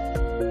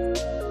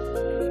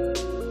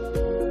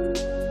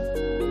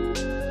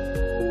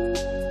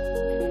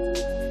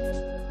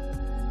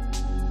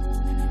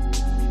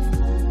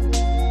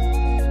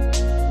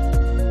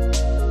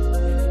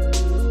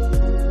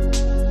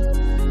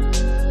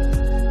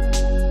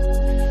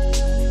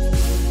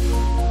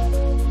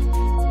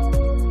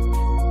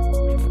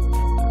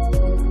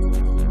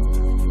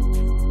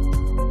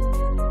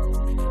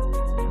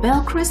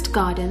 Belcrest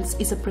Gardens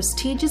is a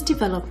prestigious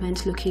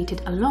development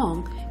located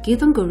along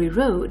Githunguri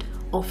Road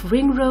off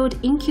Ring Road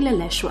in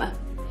Kileleshwa.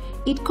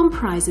 It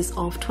comprises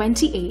of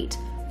 28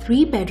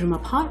 3-bedroom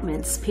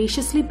apartments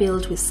spaciously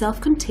built with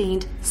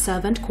self-contained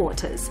servant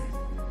quarters.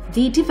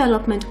 The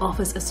development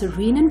offers a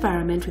serene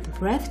environment with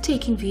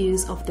breathtaking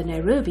views of the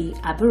Nairobi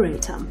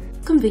Arboretum,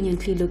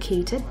 conveniently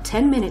located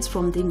 10 minutes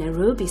from the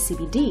Nairobi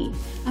CBD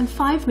and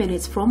 5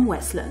 minutes from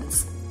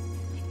Westlands.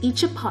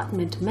 Each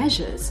apartment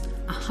measures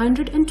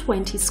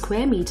 120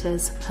 square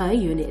meters per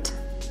unit.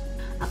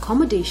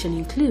 Accommodation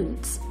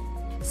includes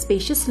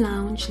spacious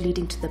lounge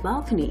leading to the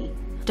balcony,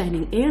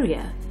 dining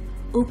area,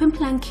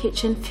 open-plan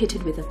kitchen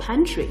fitted with a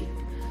pantry,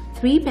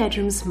 3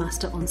 bedrooms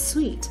master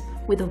ensuite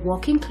with a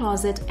walk-in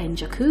closet and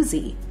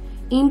jacuzzi,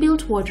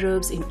 inbuilt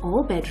wardrobes in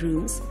all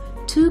bedrooms,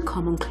 2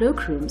 common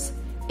cloakrooms,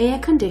 air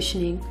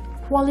conditioning,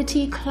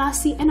 quality,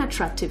 classy and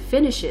attractive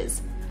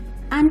finishes,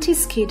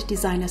 anti-skid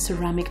designer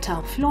ceramic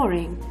tile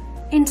flooring,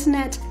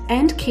 internet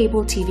and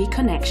cable TV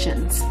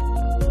connections.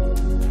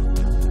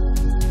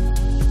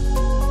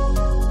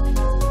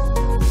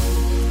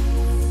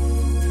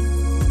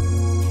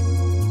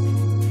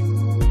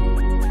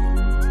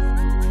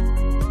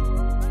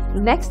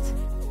 Next,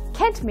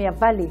 Kentmere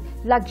Valley,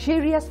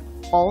 luxurious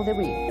all the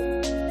way.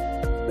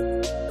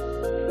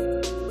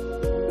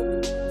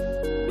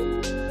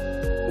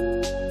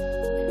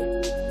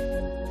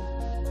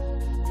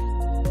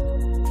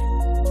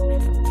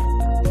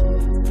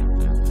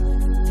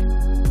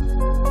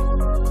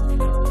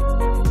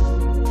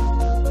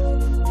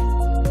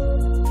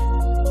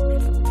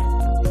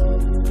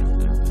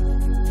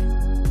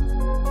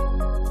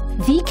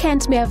 The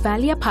Kentmere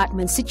Valley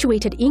apartment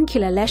situated in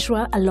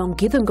Kileleshwa along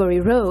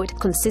Githunguri Road,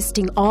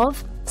 consisting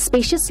of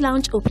spacious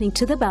lounge opening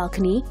to the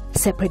balcony,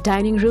 separate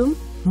dining room,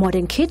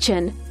 modern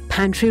kitchen,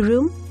 pantry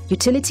room,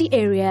 utility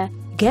area,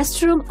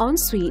 guest room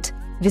ensuite,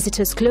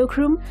 visitors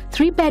cloakroom,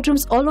 3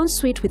 bedrooms all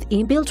ensuite with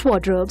inbuilt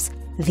wardrobes.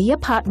 The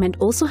apartment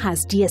also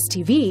has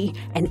DSTV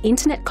and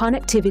internet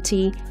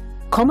connectivity.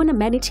 Common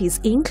amenities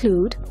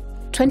include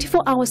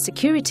 24-hour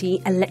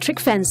security, electric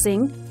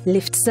fencing,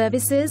 lift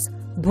services,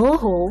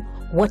 borehole,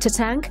 water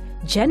tank,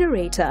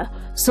 generator,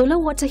 solar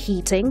water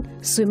heating,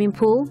 swimming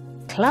pool,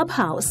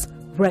 clubhouse,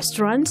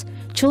 restaurant,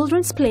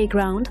 children's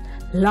playground,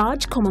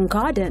 large common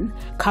garden,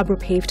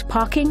 Cabro-paved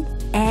parking,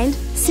 and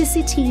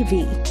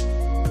CCTV.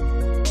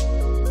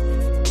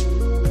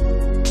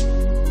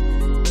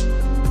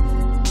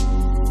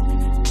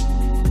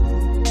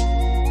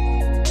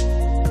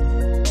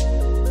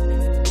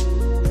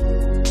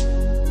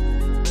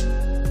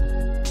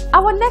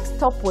 Our next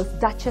stop was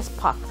Duchess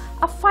Park,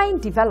 a fine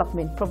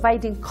development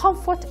providing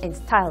comfort and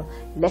style.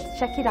 Let's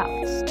check it out.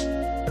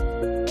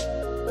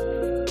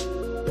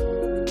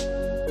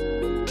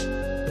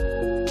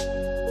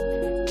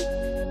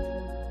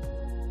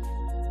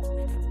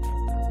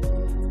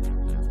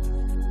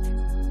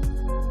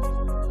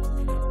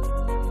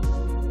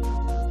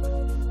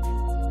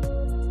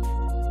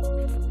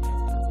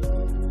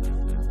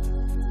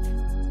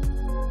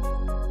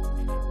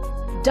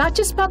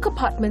 Duchess Park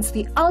Apartments,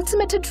 the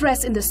ultimate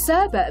address in the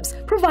suburbs,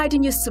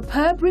 providing you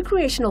superb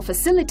recreational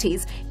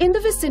facilities in the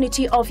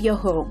vicinity of your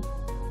home.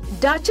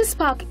 Duchess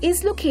Park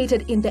is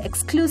located in the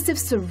exclusive,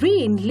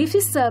 serene,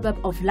 leafy suburb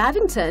of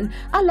Lavington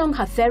along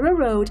Hathera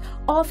Road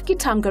off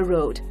Kitanga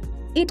Road.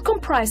 It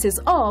comprises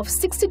of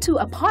 62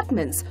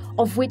 apartments,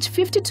 of which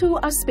 52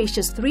 are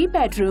spacious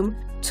 3-bedroom,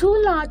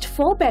 2 large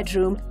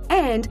 4-bedroom,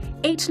 and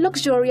 8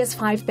 luxurious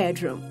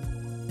 5-bedroom.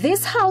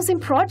 This housing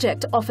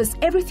project offers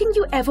everything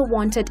you ever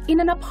wanted in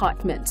an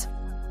apartment.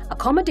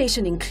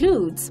 Accommodation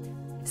includes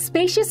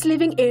spacious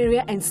living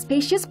area and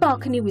spacious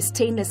balcony with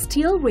stainless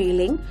steel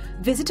railing,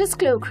 visitors'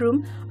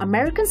 cloakroom,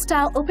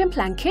 American-style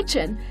open-plan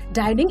kitchen,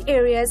 dining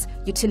areas,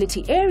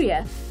 utility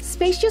area,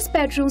 spacious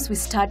bedrooms with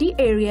study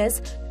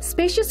areas,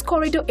 spacious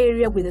corridor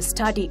area with a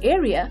study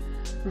area,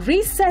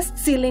 recessed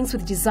ceilings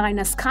with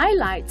designer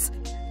skylights,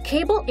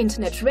 cable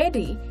internet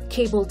ready,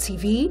 cable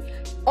TV,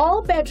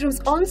 all bedrooms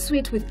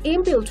ensuite with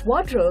inbuilt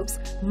wardrobes,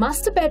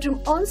 master bedroom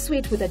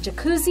ensuite with a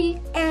jacuzzi,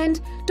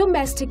 and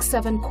domestic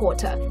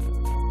 7-quarter.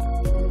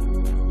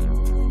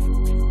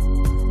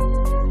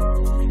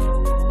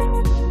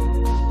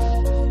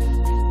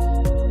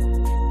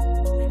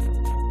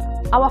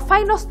 Our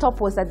final stop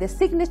was at the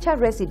Signature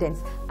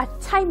Residence, a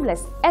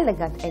timeless,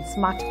 elegant and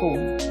smart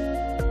home.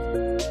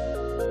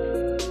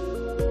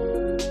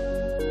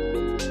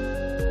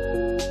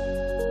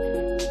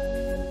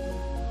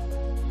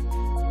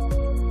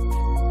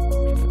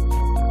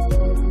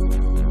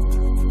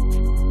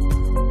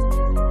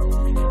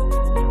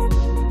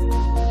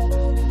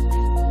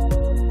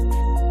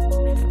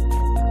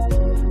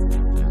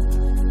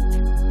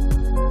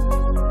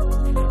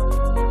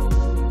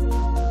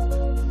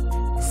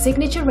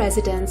 Signature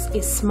Residence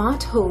is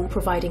smart home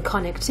providing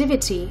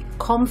connectivity,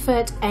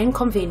 comfort and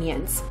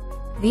convenience.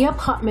 The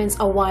apartments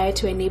are wired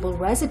to enable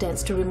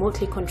residents to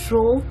remotely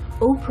control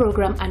or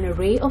program an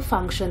array of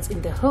functions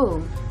in the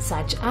home,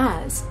 such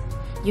as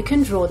you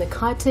can draw the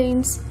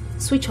curtains,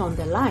 switch on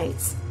the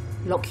lights,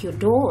 lock your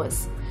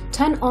doors,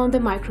 turn on the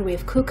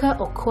microwave cooker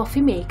or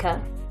coffee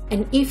maker,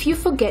 and if you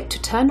forget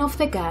to turn off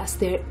the gas,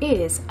 there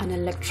is an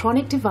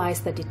electronic device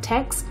that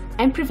detects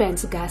and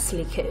prevents gas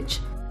leakage.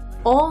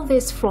 All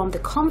this from the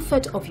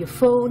comfort of your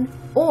phone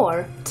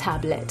or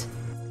tablet.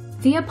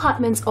 The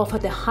apartments offer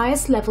the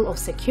highest level of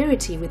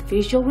security with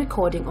visual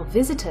recording of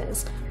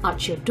visitors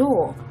at your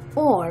door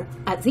or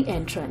at the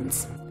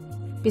entrance.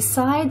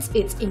 Besides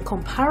its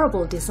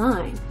incomparable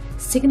design,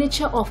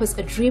 Signature offers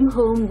a dream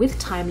home with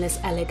timeless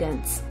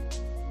elegance.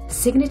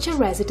 Signature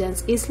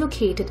Residence is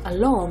located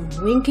along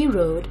Mwingi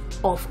Road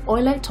off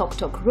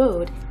Oilai-Toktok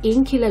Road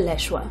in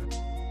Kileleshwa.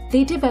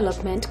 The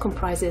development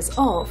comprises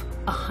of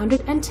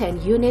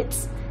 110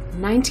 units,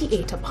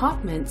 98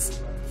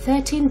 apartments,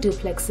 13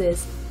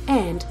 duplexes,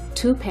 and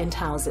 2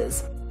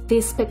 penthouses.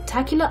 These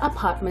spectacular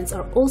apartments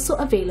are also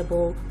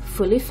available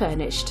fully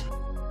furnished.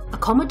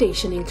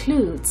 Accommodation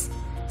includes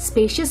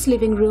spacious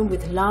living room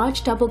with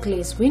large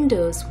double-glazed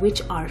windows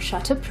which are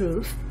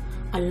shutterproof,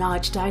 a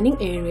large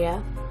dining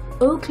area,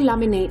 oak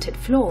laminated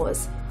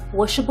floors,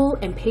 washable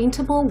and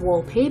paintable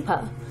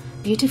wallpaper,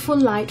 beautiful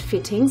light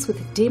fittings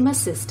with dimmer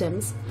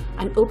systems,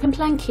 an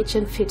open-plan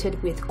kitchen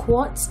fitted with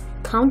quartz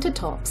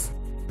countertops,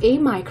 a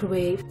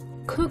microwave,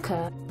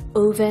 cooker,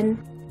 oven,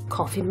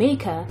 coffee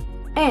maker,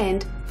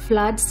 and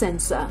flood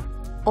sensor.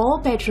 All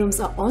bedrooms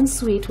are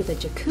ensuite with a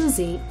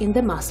jacuzzi in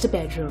the master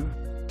bedroom.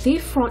 The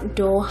front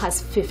door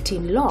has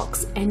 15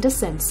 locks and a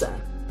sensor,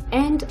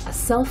 and a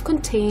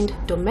self-contained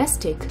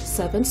domestic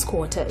servants'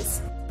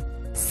 quarters.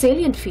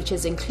 Salient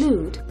features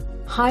include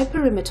high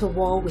perimeter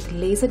wall with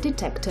laser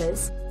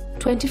detectors,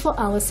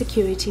 24-hour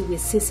security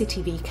with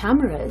CCTV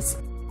cameras,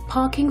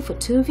 parking for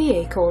 2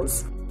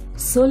 vehicles,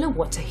 solar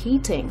water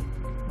heating,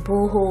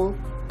 borehole,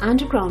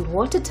 underground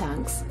water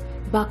tanks,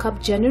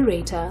 backup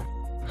generator,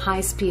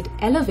 high-speed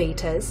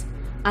elevators,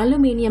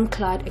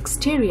 aluminium-clad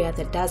exterior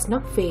that does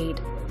not fade,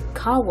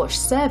 car wash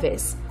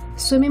service,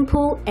 swimming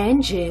pool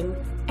and gym,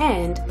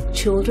 and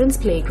children's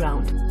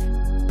playground.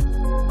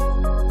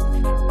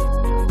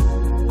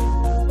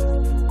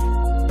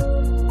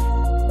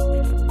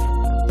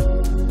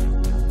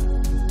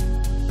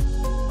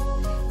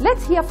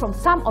 Let's hear from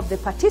some of the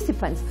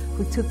participants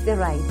who took the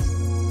ride.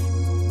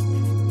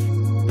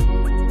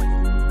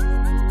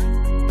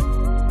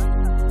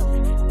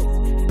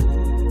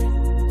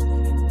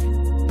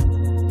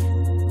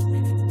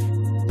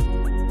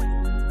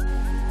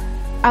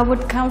 I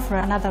would come for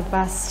another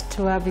bus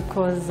tour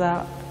because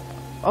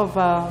of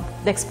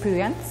the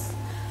experience.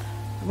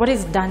 What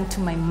it's done to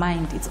my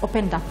mind, it's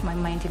opened up my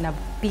mind in a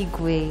big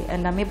way,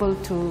 and I'm able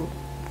to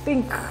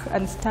think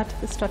and start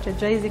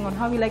strategizing on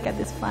how will I get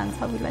these funds,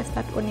 how will I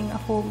start owning a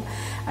home.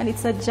 And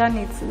it's a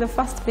journey, it's the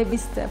first baby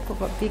step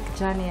of a big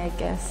journey, I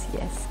guess,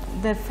 yes.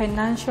 The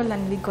financial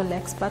and legal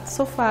experts,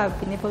 so far I've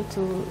been able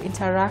to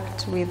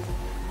interact with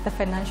the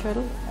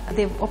financial.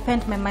 They've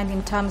opened my mind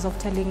in terms of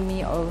telling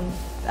me on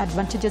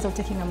advantages of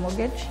taking a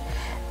mortgage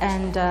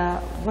and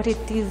what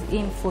it is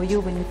in for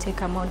you when you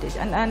take a mortgage.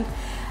 And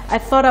I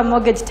thought a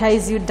mortgage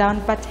ties you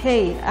down, but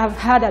hey, I've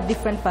had a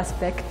different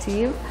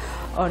perspective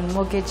on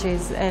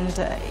mortgages, and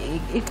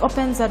it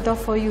opens a door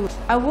for you.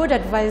 I would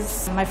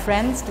advise my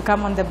friends to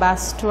come on the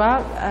bus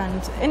tour,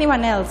 and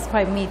anyone else who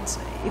I meet.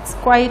 It's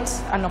quite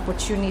an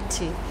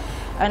opportunity.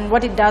 And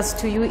what it does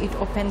to you, it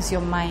opens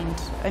your mind.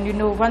 And you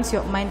know, once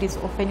your mind is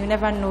open, you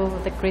never know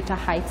the greater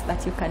heights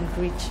that you can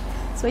reach.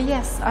 So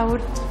yes, I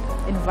would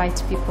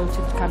invite people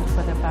to come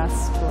for the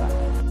bus tour.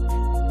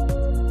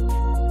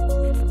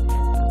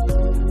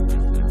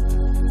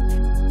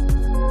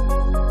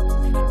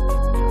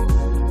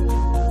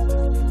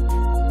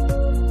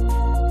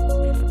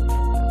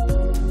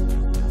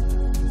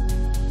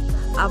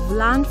 I've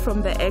learned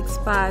from the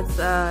experts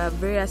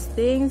various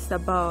things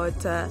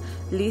about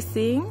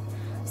leasing,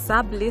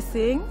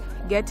 subleasing,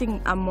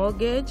 getting a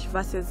mortgage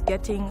versus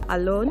getting a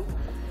loan,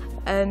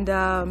 and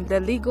the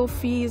legal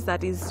fees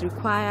that is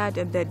required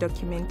and the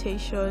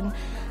documentation,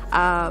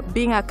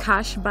 being a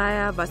cash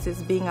buyer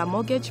versus being a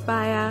mortgage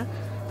buyer,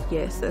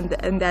 yes, and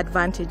the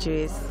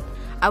advantages.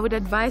 I would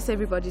advise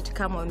everybody to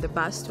come on the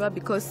bus tour,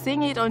 because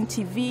seeing it on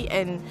TV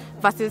and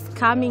versus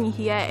coming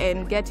here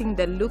and getting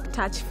the look,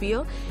 touch,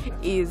 feel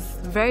is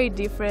very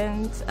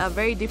different, a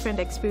very different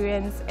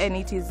experience, and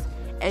it is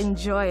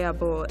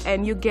enjoyable.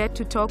 And you get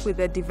to talk with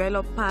the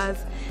developers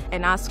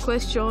and ask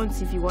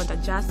questions if you want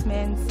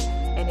adjustments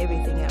and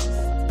everything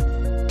else.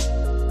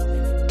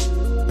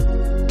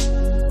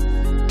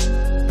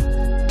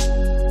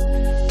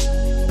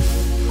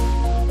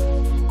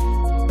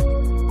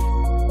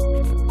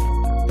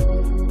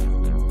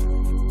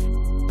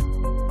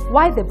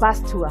 While the bus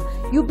tour,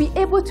 you'll be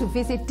able to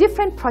visit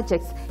different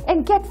projects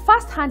and get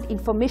first-hand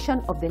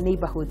information of the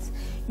neighborhoods.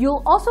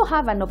 You'll also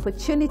have an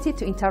opportunity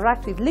to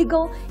interact with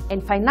legal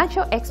and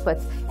financial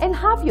experts and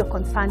have your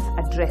concerns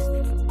addressed.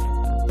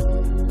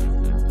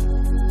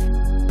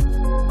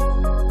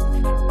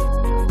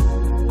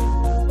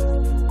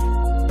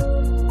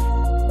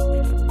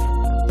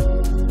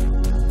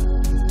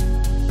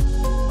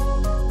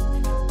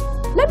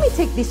 Let me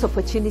take this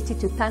opportunity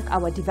to thank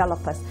our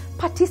developers,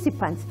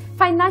 participants,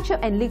 financial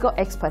and legal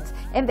experts,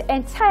 and the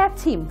entire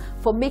team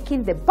for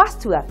making the bus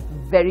tour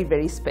very,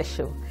 very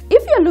special.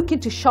 If you're looking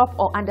to shop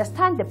or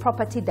understand the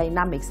property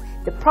dynamics,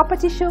 the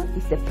Property Show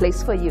is the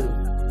place for you.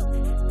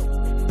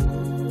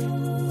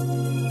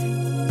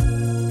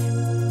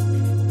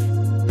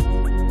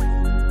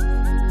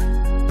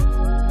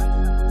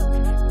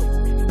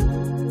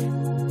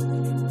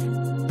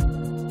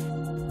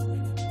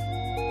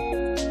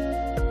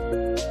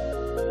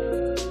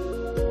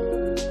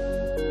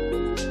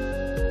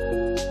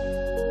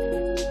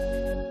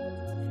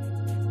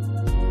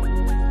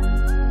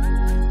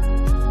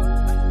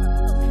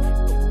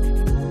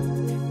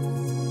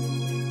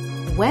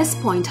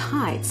 West Point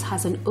Heights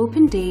has an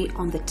open day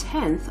on the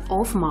 10th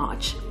of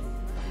March.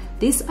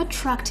 This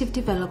attractive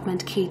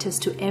development caters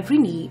to every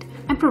need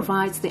and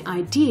provides the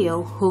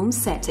ideal home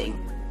setting.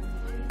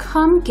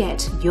 Come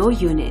get your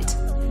unit.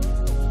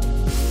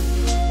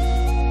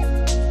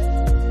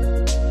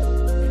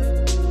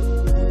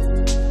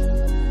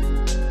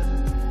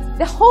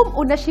 The home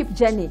ownership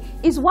journey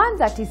is one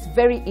that is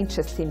very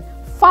interesting,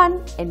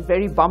 fun, and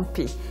very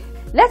bumpy.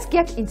 Let's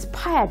get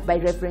inspired by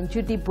Reverend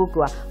Judy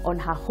Bugwa on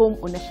her home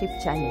ownership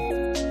journey.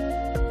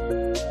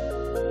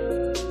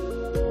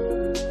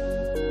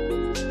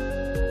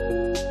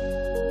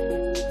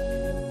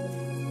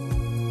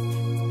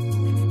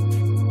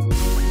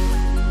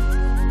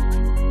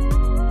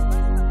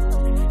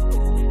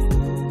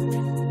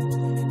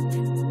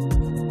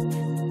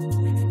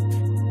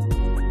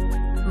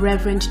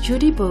 Reverend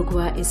Judy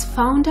Bugwa is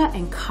founder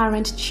and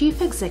current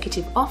Chief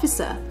Executive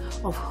Officer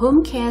of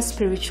Home Care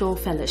Spiritual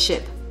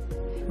Fellowship.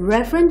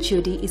 Reverend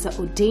Judy is an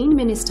ordained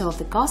minister of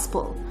the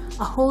gospel,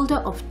 a holder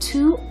of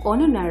 2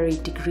 honorary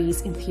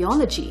degrees in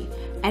theology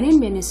and in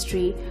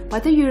ministry by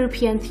the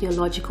European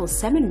Theological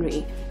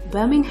Seminary,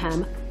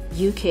 Birmingham,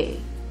 UK.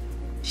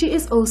 She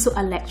is also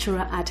a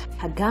lecturer at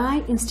Haggai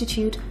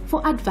Institute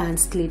for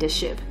Advanced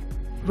Leadership.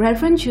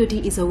 Reverend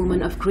Judy is a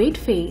woman of great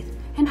faith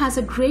and has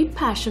a great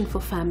passion for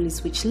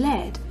families, which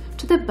led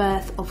to the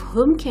birth of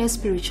Home Care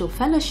Spiritual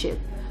Fellowship,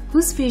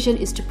 whose vision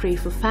is to pray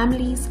for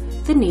families,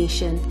 the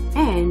nation,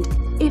 and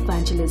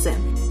evangelism.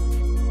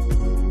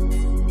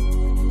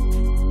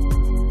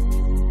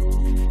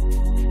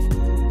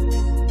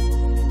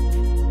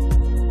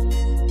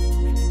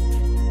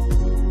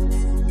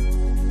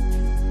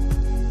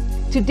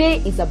 Today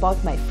is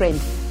about my friend,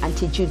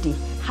 Auntie Judy,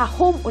 her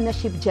home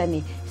ownership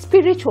journey,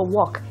 spiritual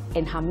walk,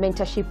 and her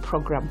mentorship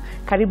program.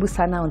 Karibu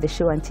sana on the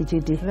show, Auntie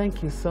Judy.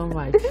 Thank you so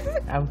much.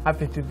 I'm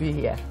happy to be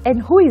here.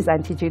 And who is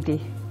Auntie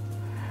Judy?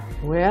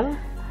 Well,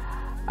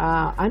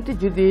 Auntie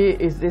Judy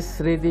is this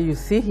lady you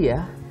see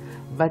here,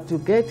 but to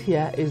get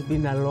here it's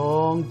been a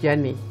long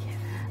journey.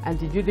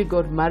 Auntie Judy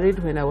got married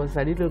when I was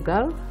a little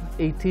girl,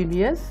 18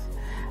 years.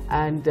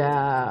 And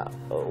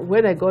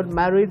when I got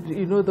married,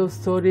 you know those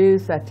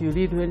stories that you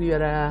read when you're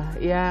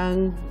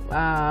young,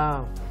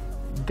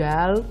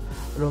 girl,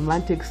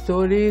 romantic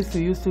stories.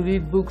 We used to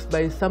read books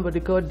by somebody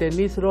called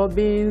Denise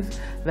Robbins,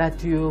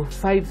 that you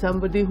find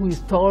somebody who is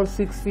tall,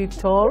 6 feet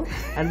tall,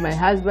 and my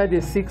husband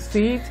is 6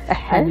 feet,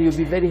 and you'll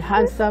be very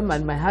handsome,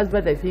 and my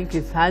husband, I think,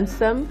 is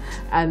handsome,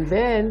 and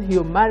then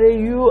he'll marry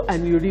you,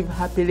 and you live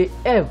happily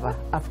ever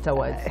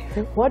afterwards.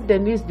 What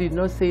Denise did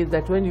not say is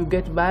that when you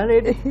get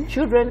married,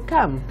 children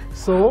come.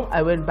 So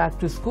I went back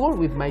to school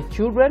with my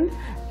children,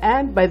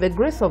 and by the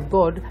grace of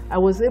God, I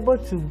was able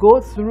to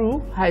go through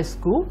high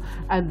school,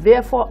 and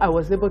therefore I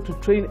was able to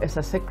train as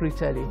a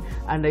secretary.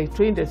 And I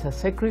trained as a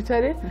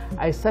secretary.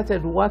 I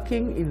started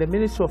working in the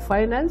Ministry of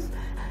Finance.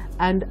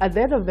 And at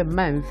the end of the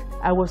month,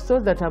 I was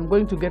told that I'm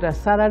going to get a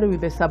salary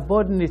with the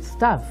subordinate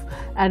staff.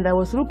 And I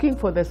was looking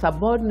for the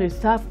subordinate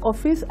staff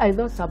office. I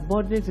thought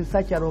subordinate is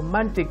such a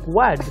romantic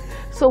word.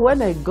 So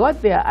when I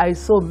got there, I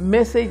saw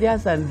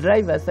messengers and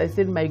drivers. I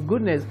said, my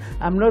goodness,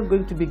 I'm not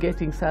going to be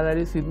getting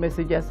salaries with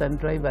messengers and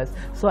drivers.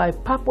 So I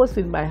purposed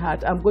in my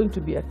heart, I'm going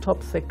to be a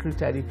top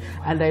secretary.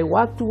 And I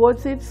worked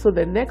towards it. So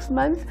the next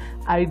month,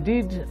 I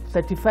did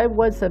 35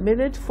 words a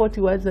minute, 40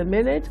 words a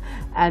minute.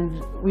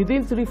 And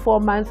within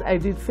 3-4 months, I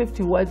did 50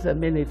 words a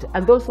minute.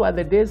 And those were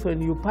the days when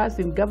you pass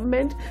in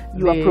government,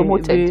 you are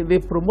promoted. They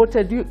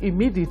promoted you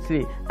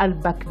immediately and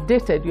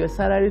backdated your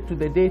salary to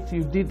the date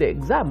you did the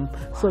exam.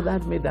 So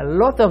that made a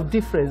lot of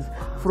difference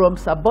from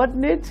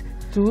subordinate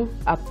to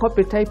a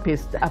copy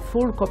typist, a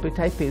full copy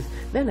typist.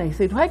 Then I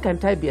said, why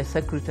can't I be a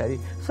secretary?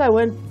 So I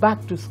went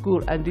back to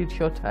school and did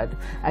shorthand.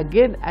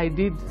 Again, I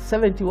did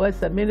 70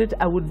 words a minute.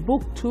 I would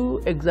book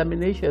 2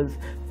 examinations,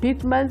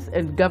 Pitman's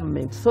and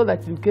government, so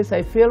that in case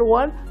I fail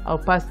one, I'll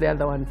pass the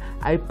other one.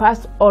 I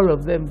passed all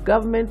of them,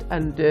 government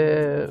and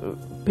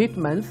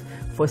Pitman's,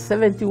 for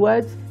 70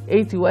 words,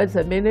 80 words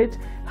a minute,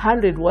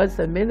 100 words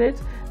a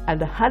minute, and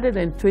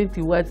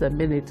 120 words a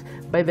minute.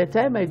 By the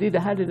time I did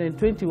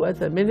 120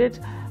 words a minute,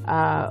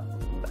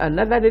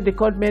 another lady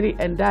called Mary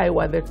and I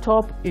were the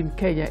top in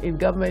Kenya in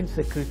government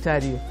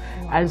secretariat.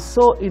 And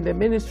so in the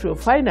Ministry of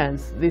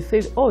Finance, they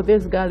said, oh,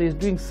 this girl is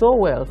doing so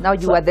well. Now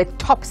you are the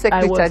top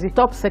secretary. I was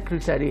top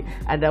secretary,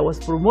 and I was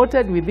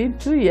promoted within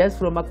 2 years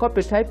from a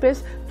copy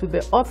typist to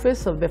the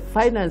office of the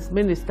finance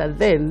minister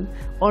then,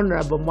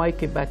 Honorable Mwai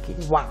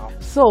Kibaki. Wow.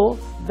 So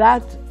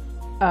that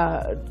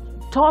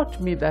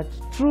taught me that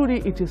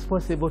truly it is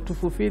possible to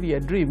fulfill your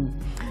dream.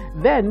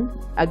 Then,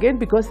 again,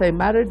 because I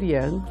married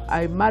young,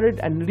 I married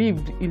and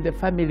lived in the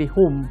family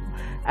home.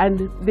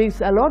 And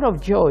there's a lot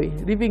of joy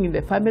living in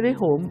the family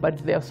home, but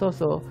there's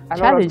also a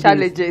lot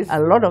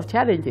of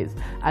challenges.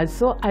 And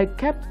so I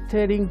kept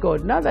telling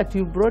God, now that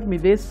you brought me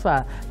this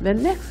far, the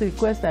next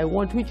request I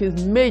want, which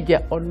is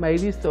major on my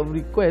list of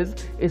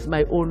requests, is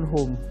my own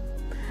home.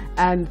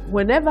 And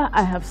whenever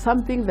I have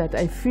something that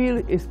I feel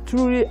is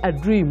truly a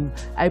dream,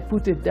 I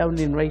put it down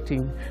in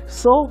writing.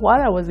 So while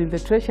I was in the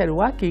treasury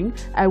working,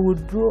 I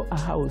would draw a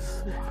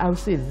house. I would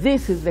say,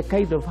 this is the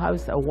kind of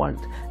house I want.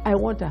 I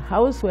want a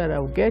house where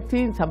I'll get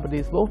in, somebody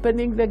is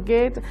opening the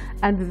gate,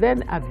 and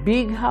then a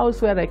big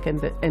house where I can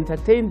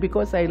entertain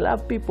because I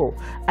love people.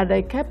 And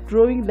I kept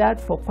drawing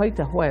that for quite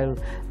a while.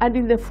 And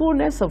in the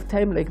fullness of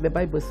time, like the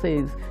Bible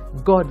says,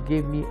 God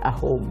gave me a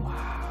home.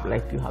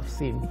 Like you have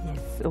seen.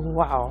 Yes,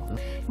 wow.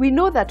 We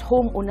know that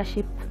home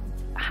ownership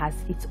has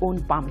its own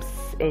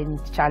bumps and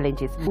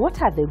challenges.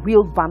 What are the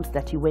real bumps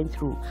that you went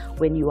through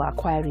when you were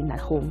acquiring a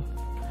home?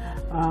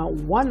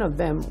 One of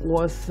them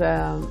was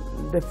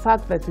the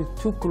fact that it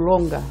took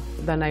longer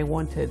than I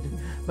wanted.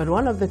 But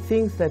one of the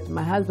things that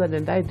my husband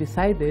and I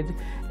decided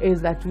is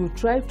that we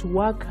try to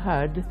work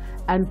hard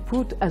and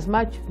put as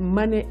much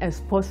money as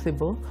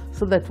possible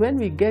so that when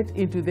we get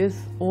into this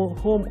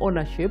home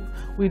ownership,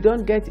 we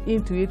don't get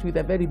into it with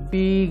a very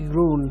big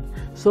loan.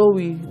 So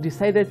we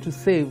decided to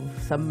save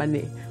some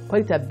money,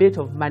 quite a bit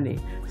of money,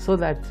 so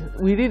that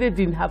we really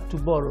didn't have to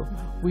borrow.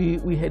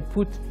 We had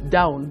put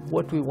down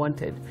what we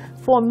wanted.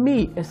 For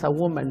me, as a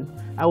woman,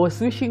 I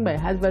was wishing my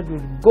husband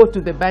would go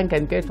to the bank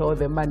and get all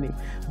the money.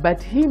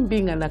 But him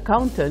being an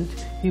accountant,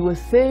 he was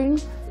saying,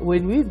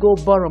 when we go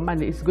borrow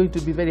money, it's going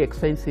to be very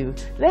expensive.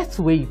 Let's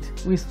wait.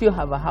 We still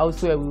have a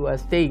house where we were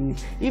staying,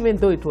 even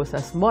though it was a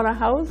smaller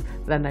house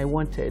than I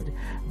wanted.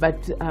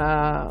 But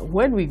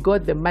when we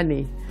got the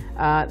money,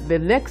 the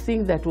next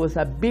thing that was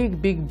a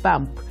big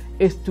bump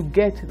is to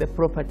get the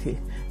property.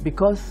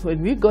 Because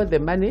when we got the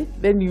money,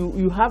 then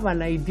you have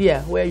an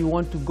idea where you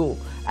want to go.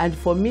 And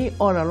for me,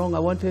 all along, I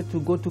wanted to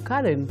go to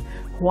Karen.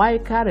 Why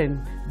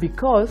Karen?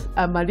 Because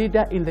I'm a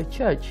leader in the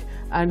church.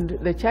 And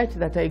the church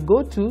that I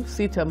go to,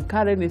 Sitam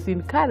Karen, is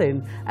in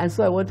Karen. And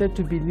so I wanted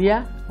to be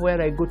near where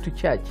I go to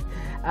church.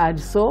 And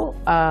so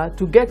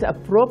to get a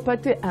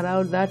property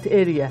around that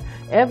area,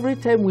 every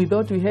time we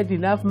thought we had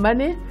enough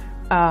money,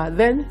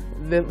 then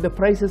the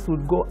prices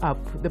would go up.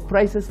 The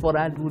prices for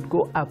land would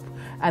go up.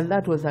 And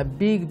that was a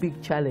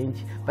big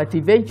challenge. But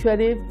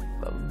eventually,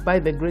 by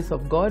the grace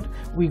of God,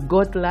 we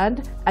got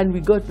land, and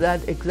we got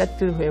land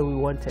exactly where we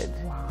wanted.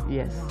 Wow.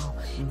 Yes. Wow.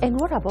 And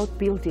what about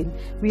building?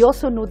 We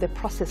also know the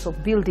process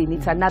of building.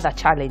 It's another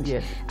challenge.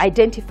 Yes.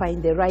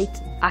 Identifying the right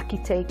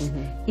architects,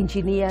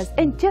 engineers,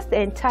 and just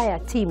the entire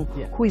team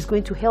who is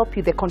going to help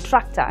you, the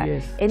contractor,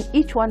 and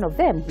each one of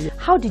them.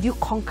 How did you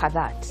conquer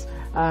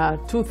that?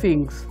 Two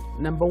things.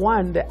 Number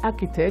one, the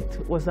architect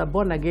was a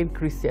born-again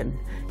Christian.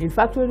 In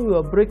fact, when we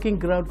were breaking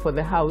ground for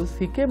the house,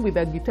 he came with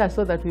a guitar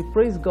so that we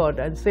praise God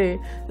and say,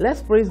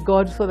 let's praise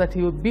God so that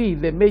he will be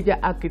the major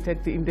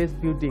architect in this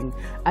building.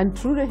 And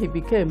truly he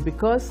became,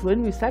 because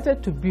when we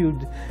started to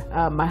build,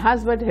 my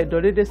husband had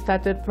already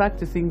started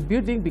practicing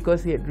building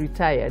because he had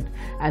retired.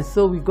 And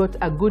so we got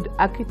a good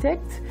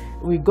architect.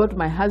 We got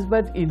my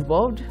husband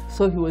involved,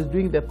 so he was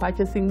doing the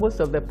purchasing,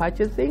 most of the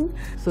purchasing.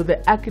 So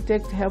the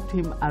architect helped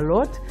him a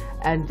lot,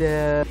 and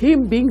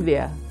him being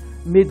there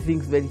made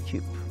things very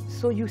cheap.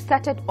 So you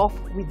started off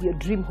with your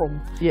dream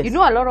home. Yes. You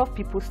know, a lot of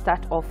people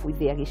start off with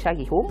their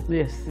Gishagi home,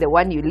 yes, the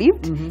one you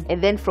lived,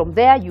 and then from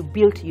there you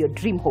built your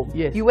dream home.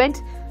 Yes. You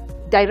went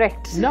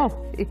direct. No,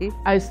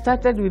 I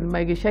started with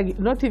my Gishagi,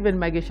 not even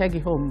my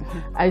Gishagi home.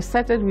 I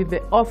started with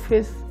the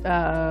office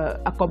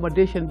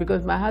accommodation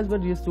because my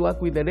husband used to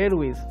work with the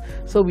railways.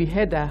 So we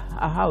had a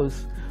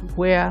house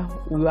where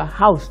we were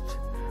housed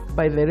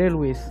by the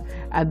railways.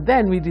 And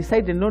then we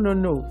decided, no,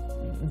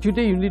 Jude,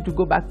 you need to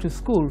go back to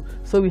school,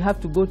 so we have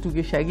to go to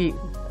Gishagi.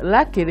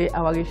 Luckily,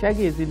 our Gishagi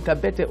is in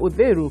Kabete,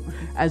 Oderu,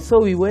 and so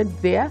we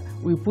went there.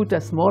 We put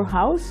a small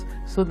house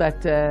so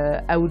that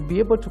I would be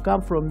able to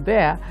come from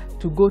there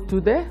to go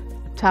to the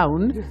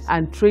town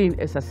and train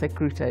as a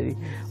secretary.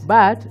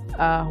 But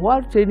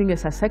while training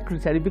as a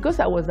secretary, because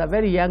I was a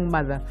very young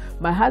mother,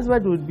 my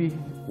husband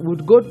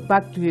would go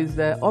back to his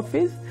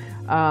office.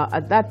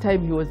 At that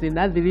time, he was in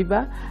Nadi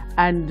River,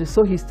 and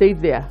so he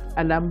stayed there.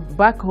 And I'm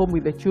back home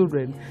with the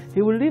children.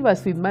 He will leave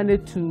us with money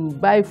to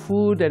buy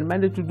food and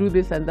money to do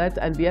this and that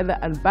and the other,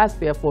 and bus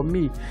there for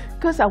me.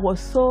 Because I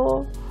was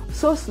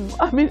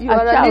I mean, you a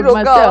child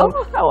myself.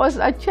 Girl. I was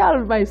a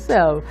child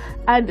myself.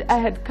 And I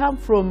had come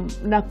from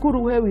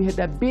Nakuru, where we had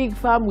a big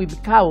farm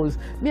with cows.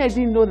 Me, I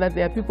didn't know that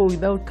there are people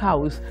without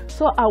cows.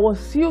 So I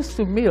was used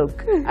to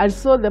milk. And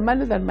so the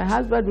money that my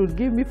husband would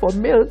give me for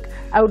milk,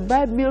 I would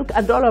buy milk,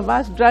 and all of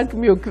us drank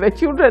milk. The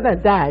children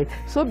had died.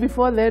 So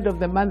before the end of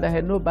the month, I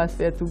had no bus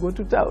fare to go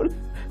to town.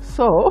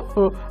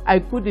 So I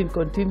couldn't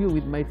continue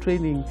with my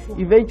training.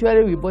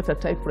 Eventually, we bought a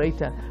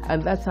typewriter,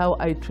 and that's how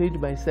I trained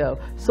myself.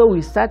 So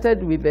we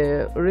started with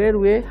the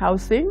railway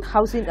housing.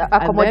 Housing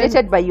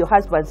accommodated by your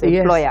husband's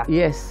employer.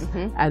 Yes.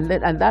 And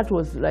that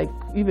was like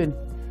even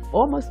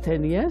almost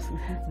 10 years.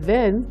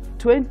 Then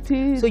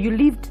 20... So you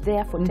lived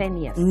there for 10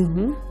 years?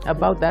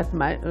 About that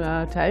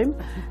time.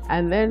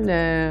 And then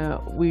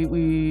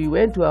we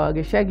went to our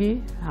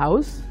Gishagi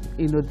house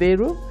in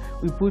Oderu.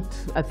 We put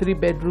a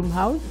 3-bedroom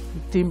house,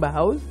 timber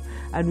house,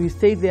 and we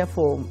stayed there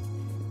for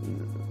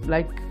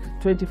like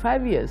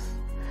 25 years.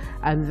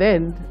 And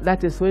then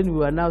that is when we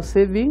were now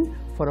saving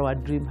for our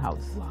dream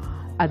house. Wow.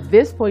 At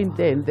this point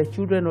then, the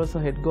children also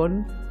had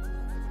gone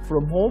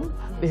from home.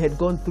 They had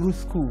gone through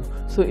school.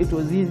 So it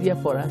was easier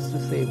for us to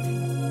save.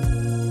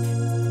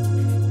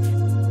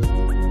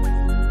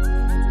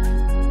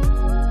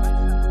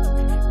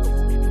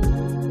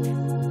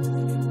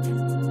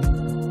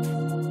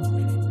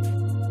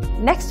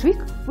 Next week,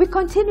 we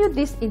continue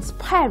this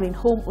inspiring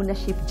home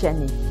ownership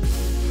journey.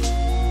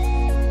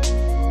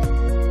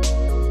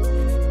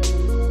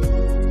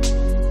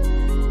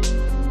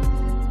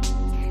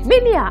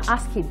 Many are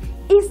asking,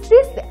 is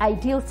this the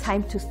ideal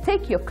time to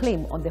stake your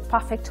claim on the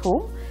perfect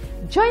home?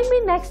 Join me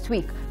next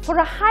week for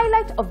a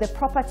highlight of the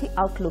property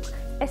outlook,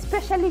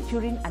 especially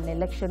during an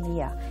election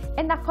year,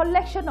 and a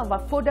collection of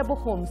affordable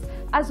homes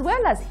as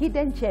well as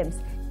hidden gems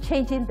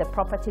changing the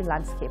property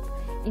landscape.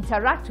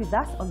 Interact with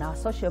us on our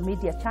social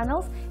media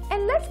channels,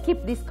 and let's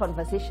keep this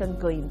conversation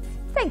going.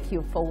 Thank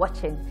you for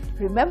watching.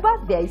 Remember,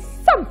 there is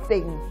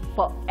something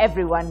for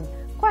everyone.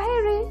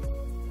 Kwaheri.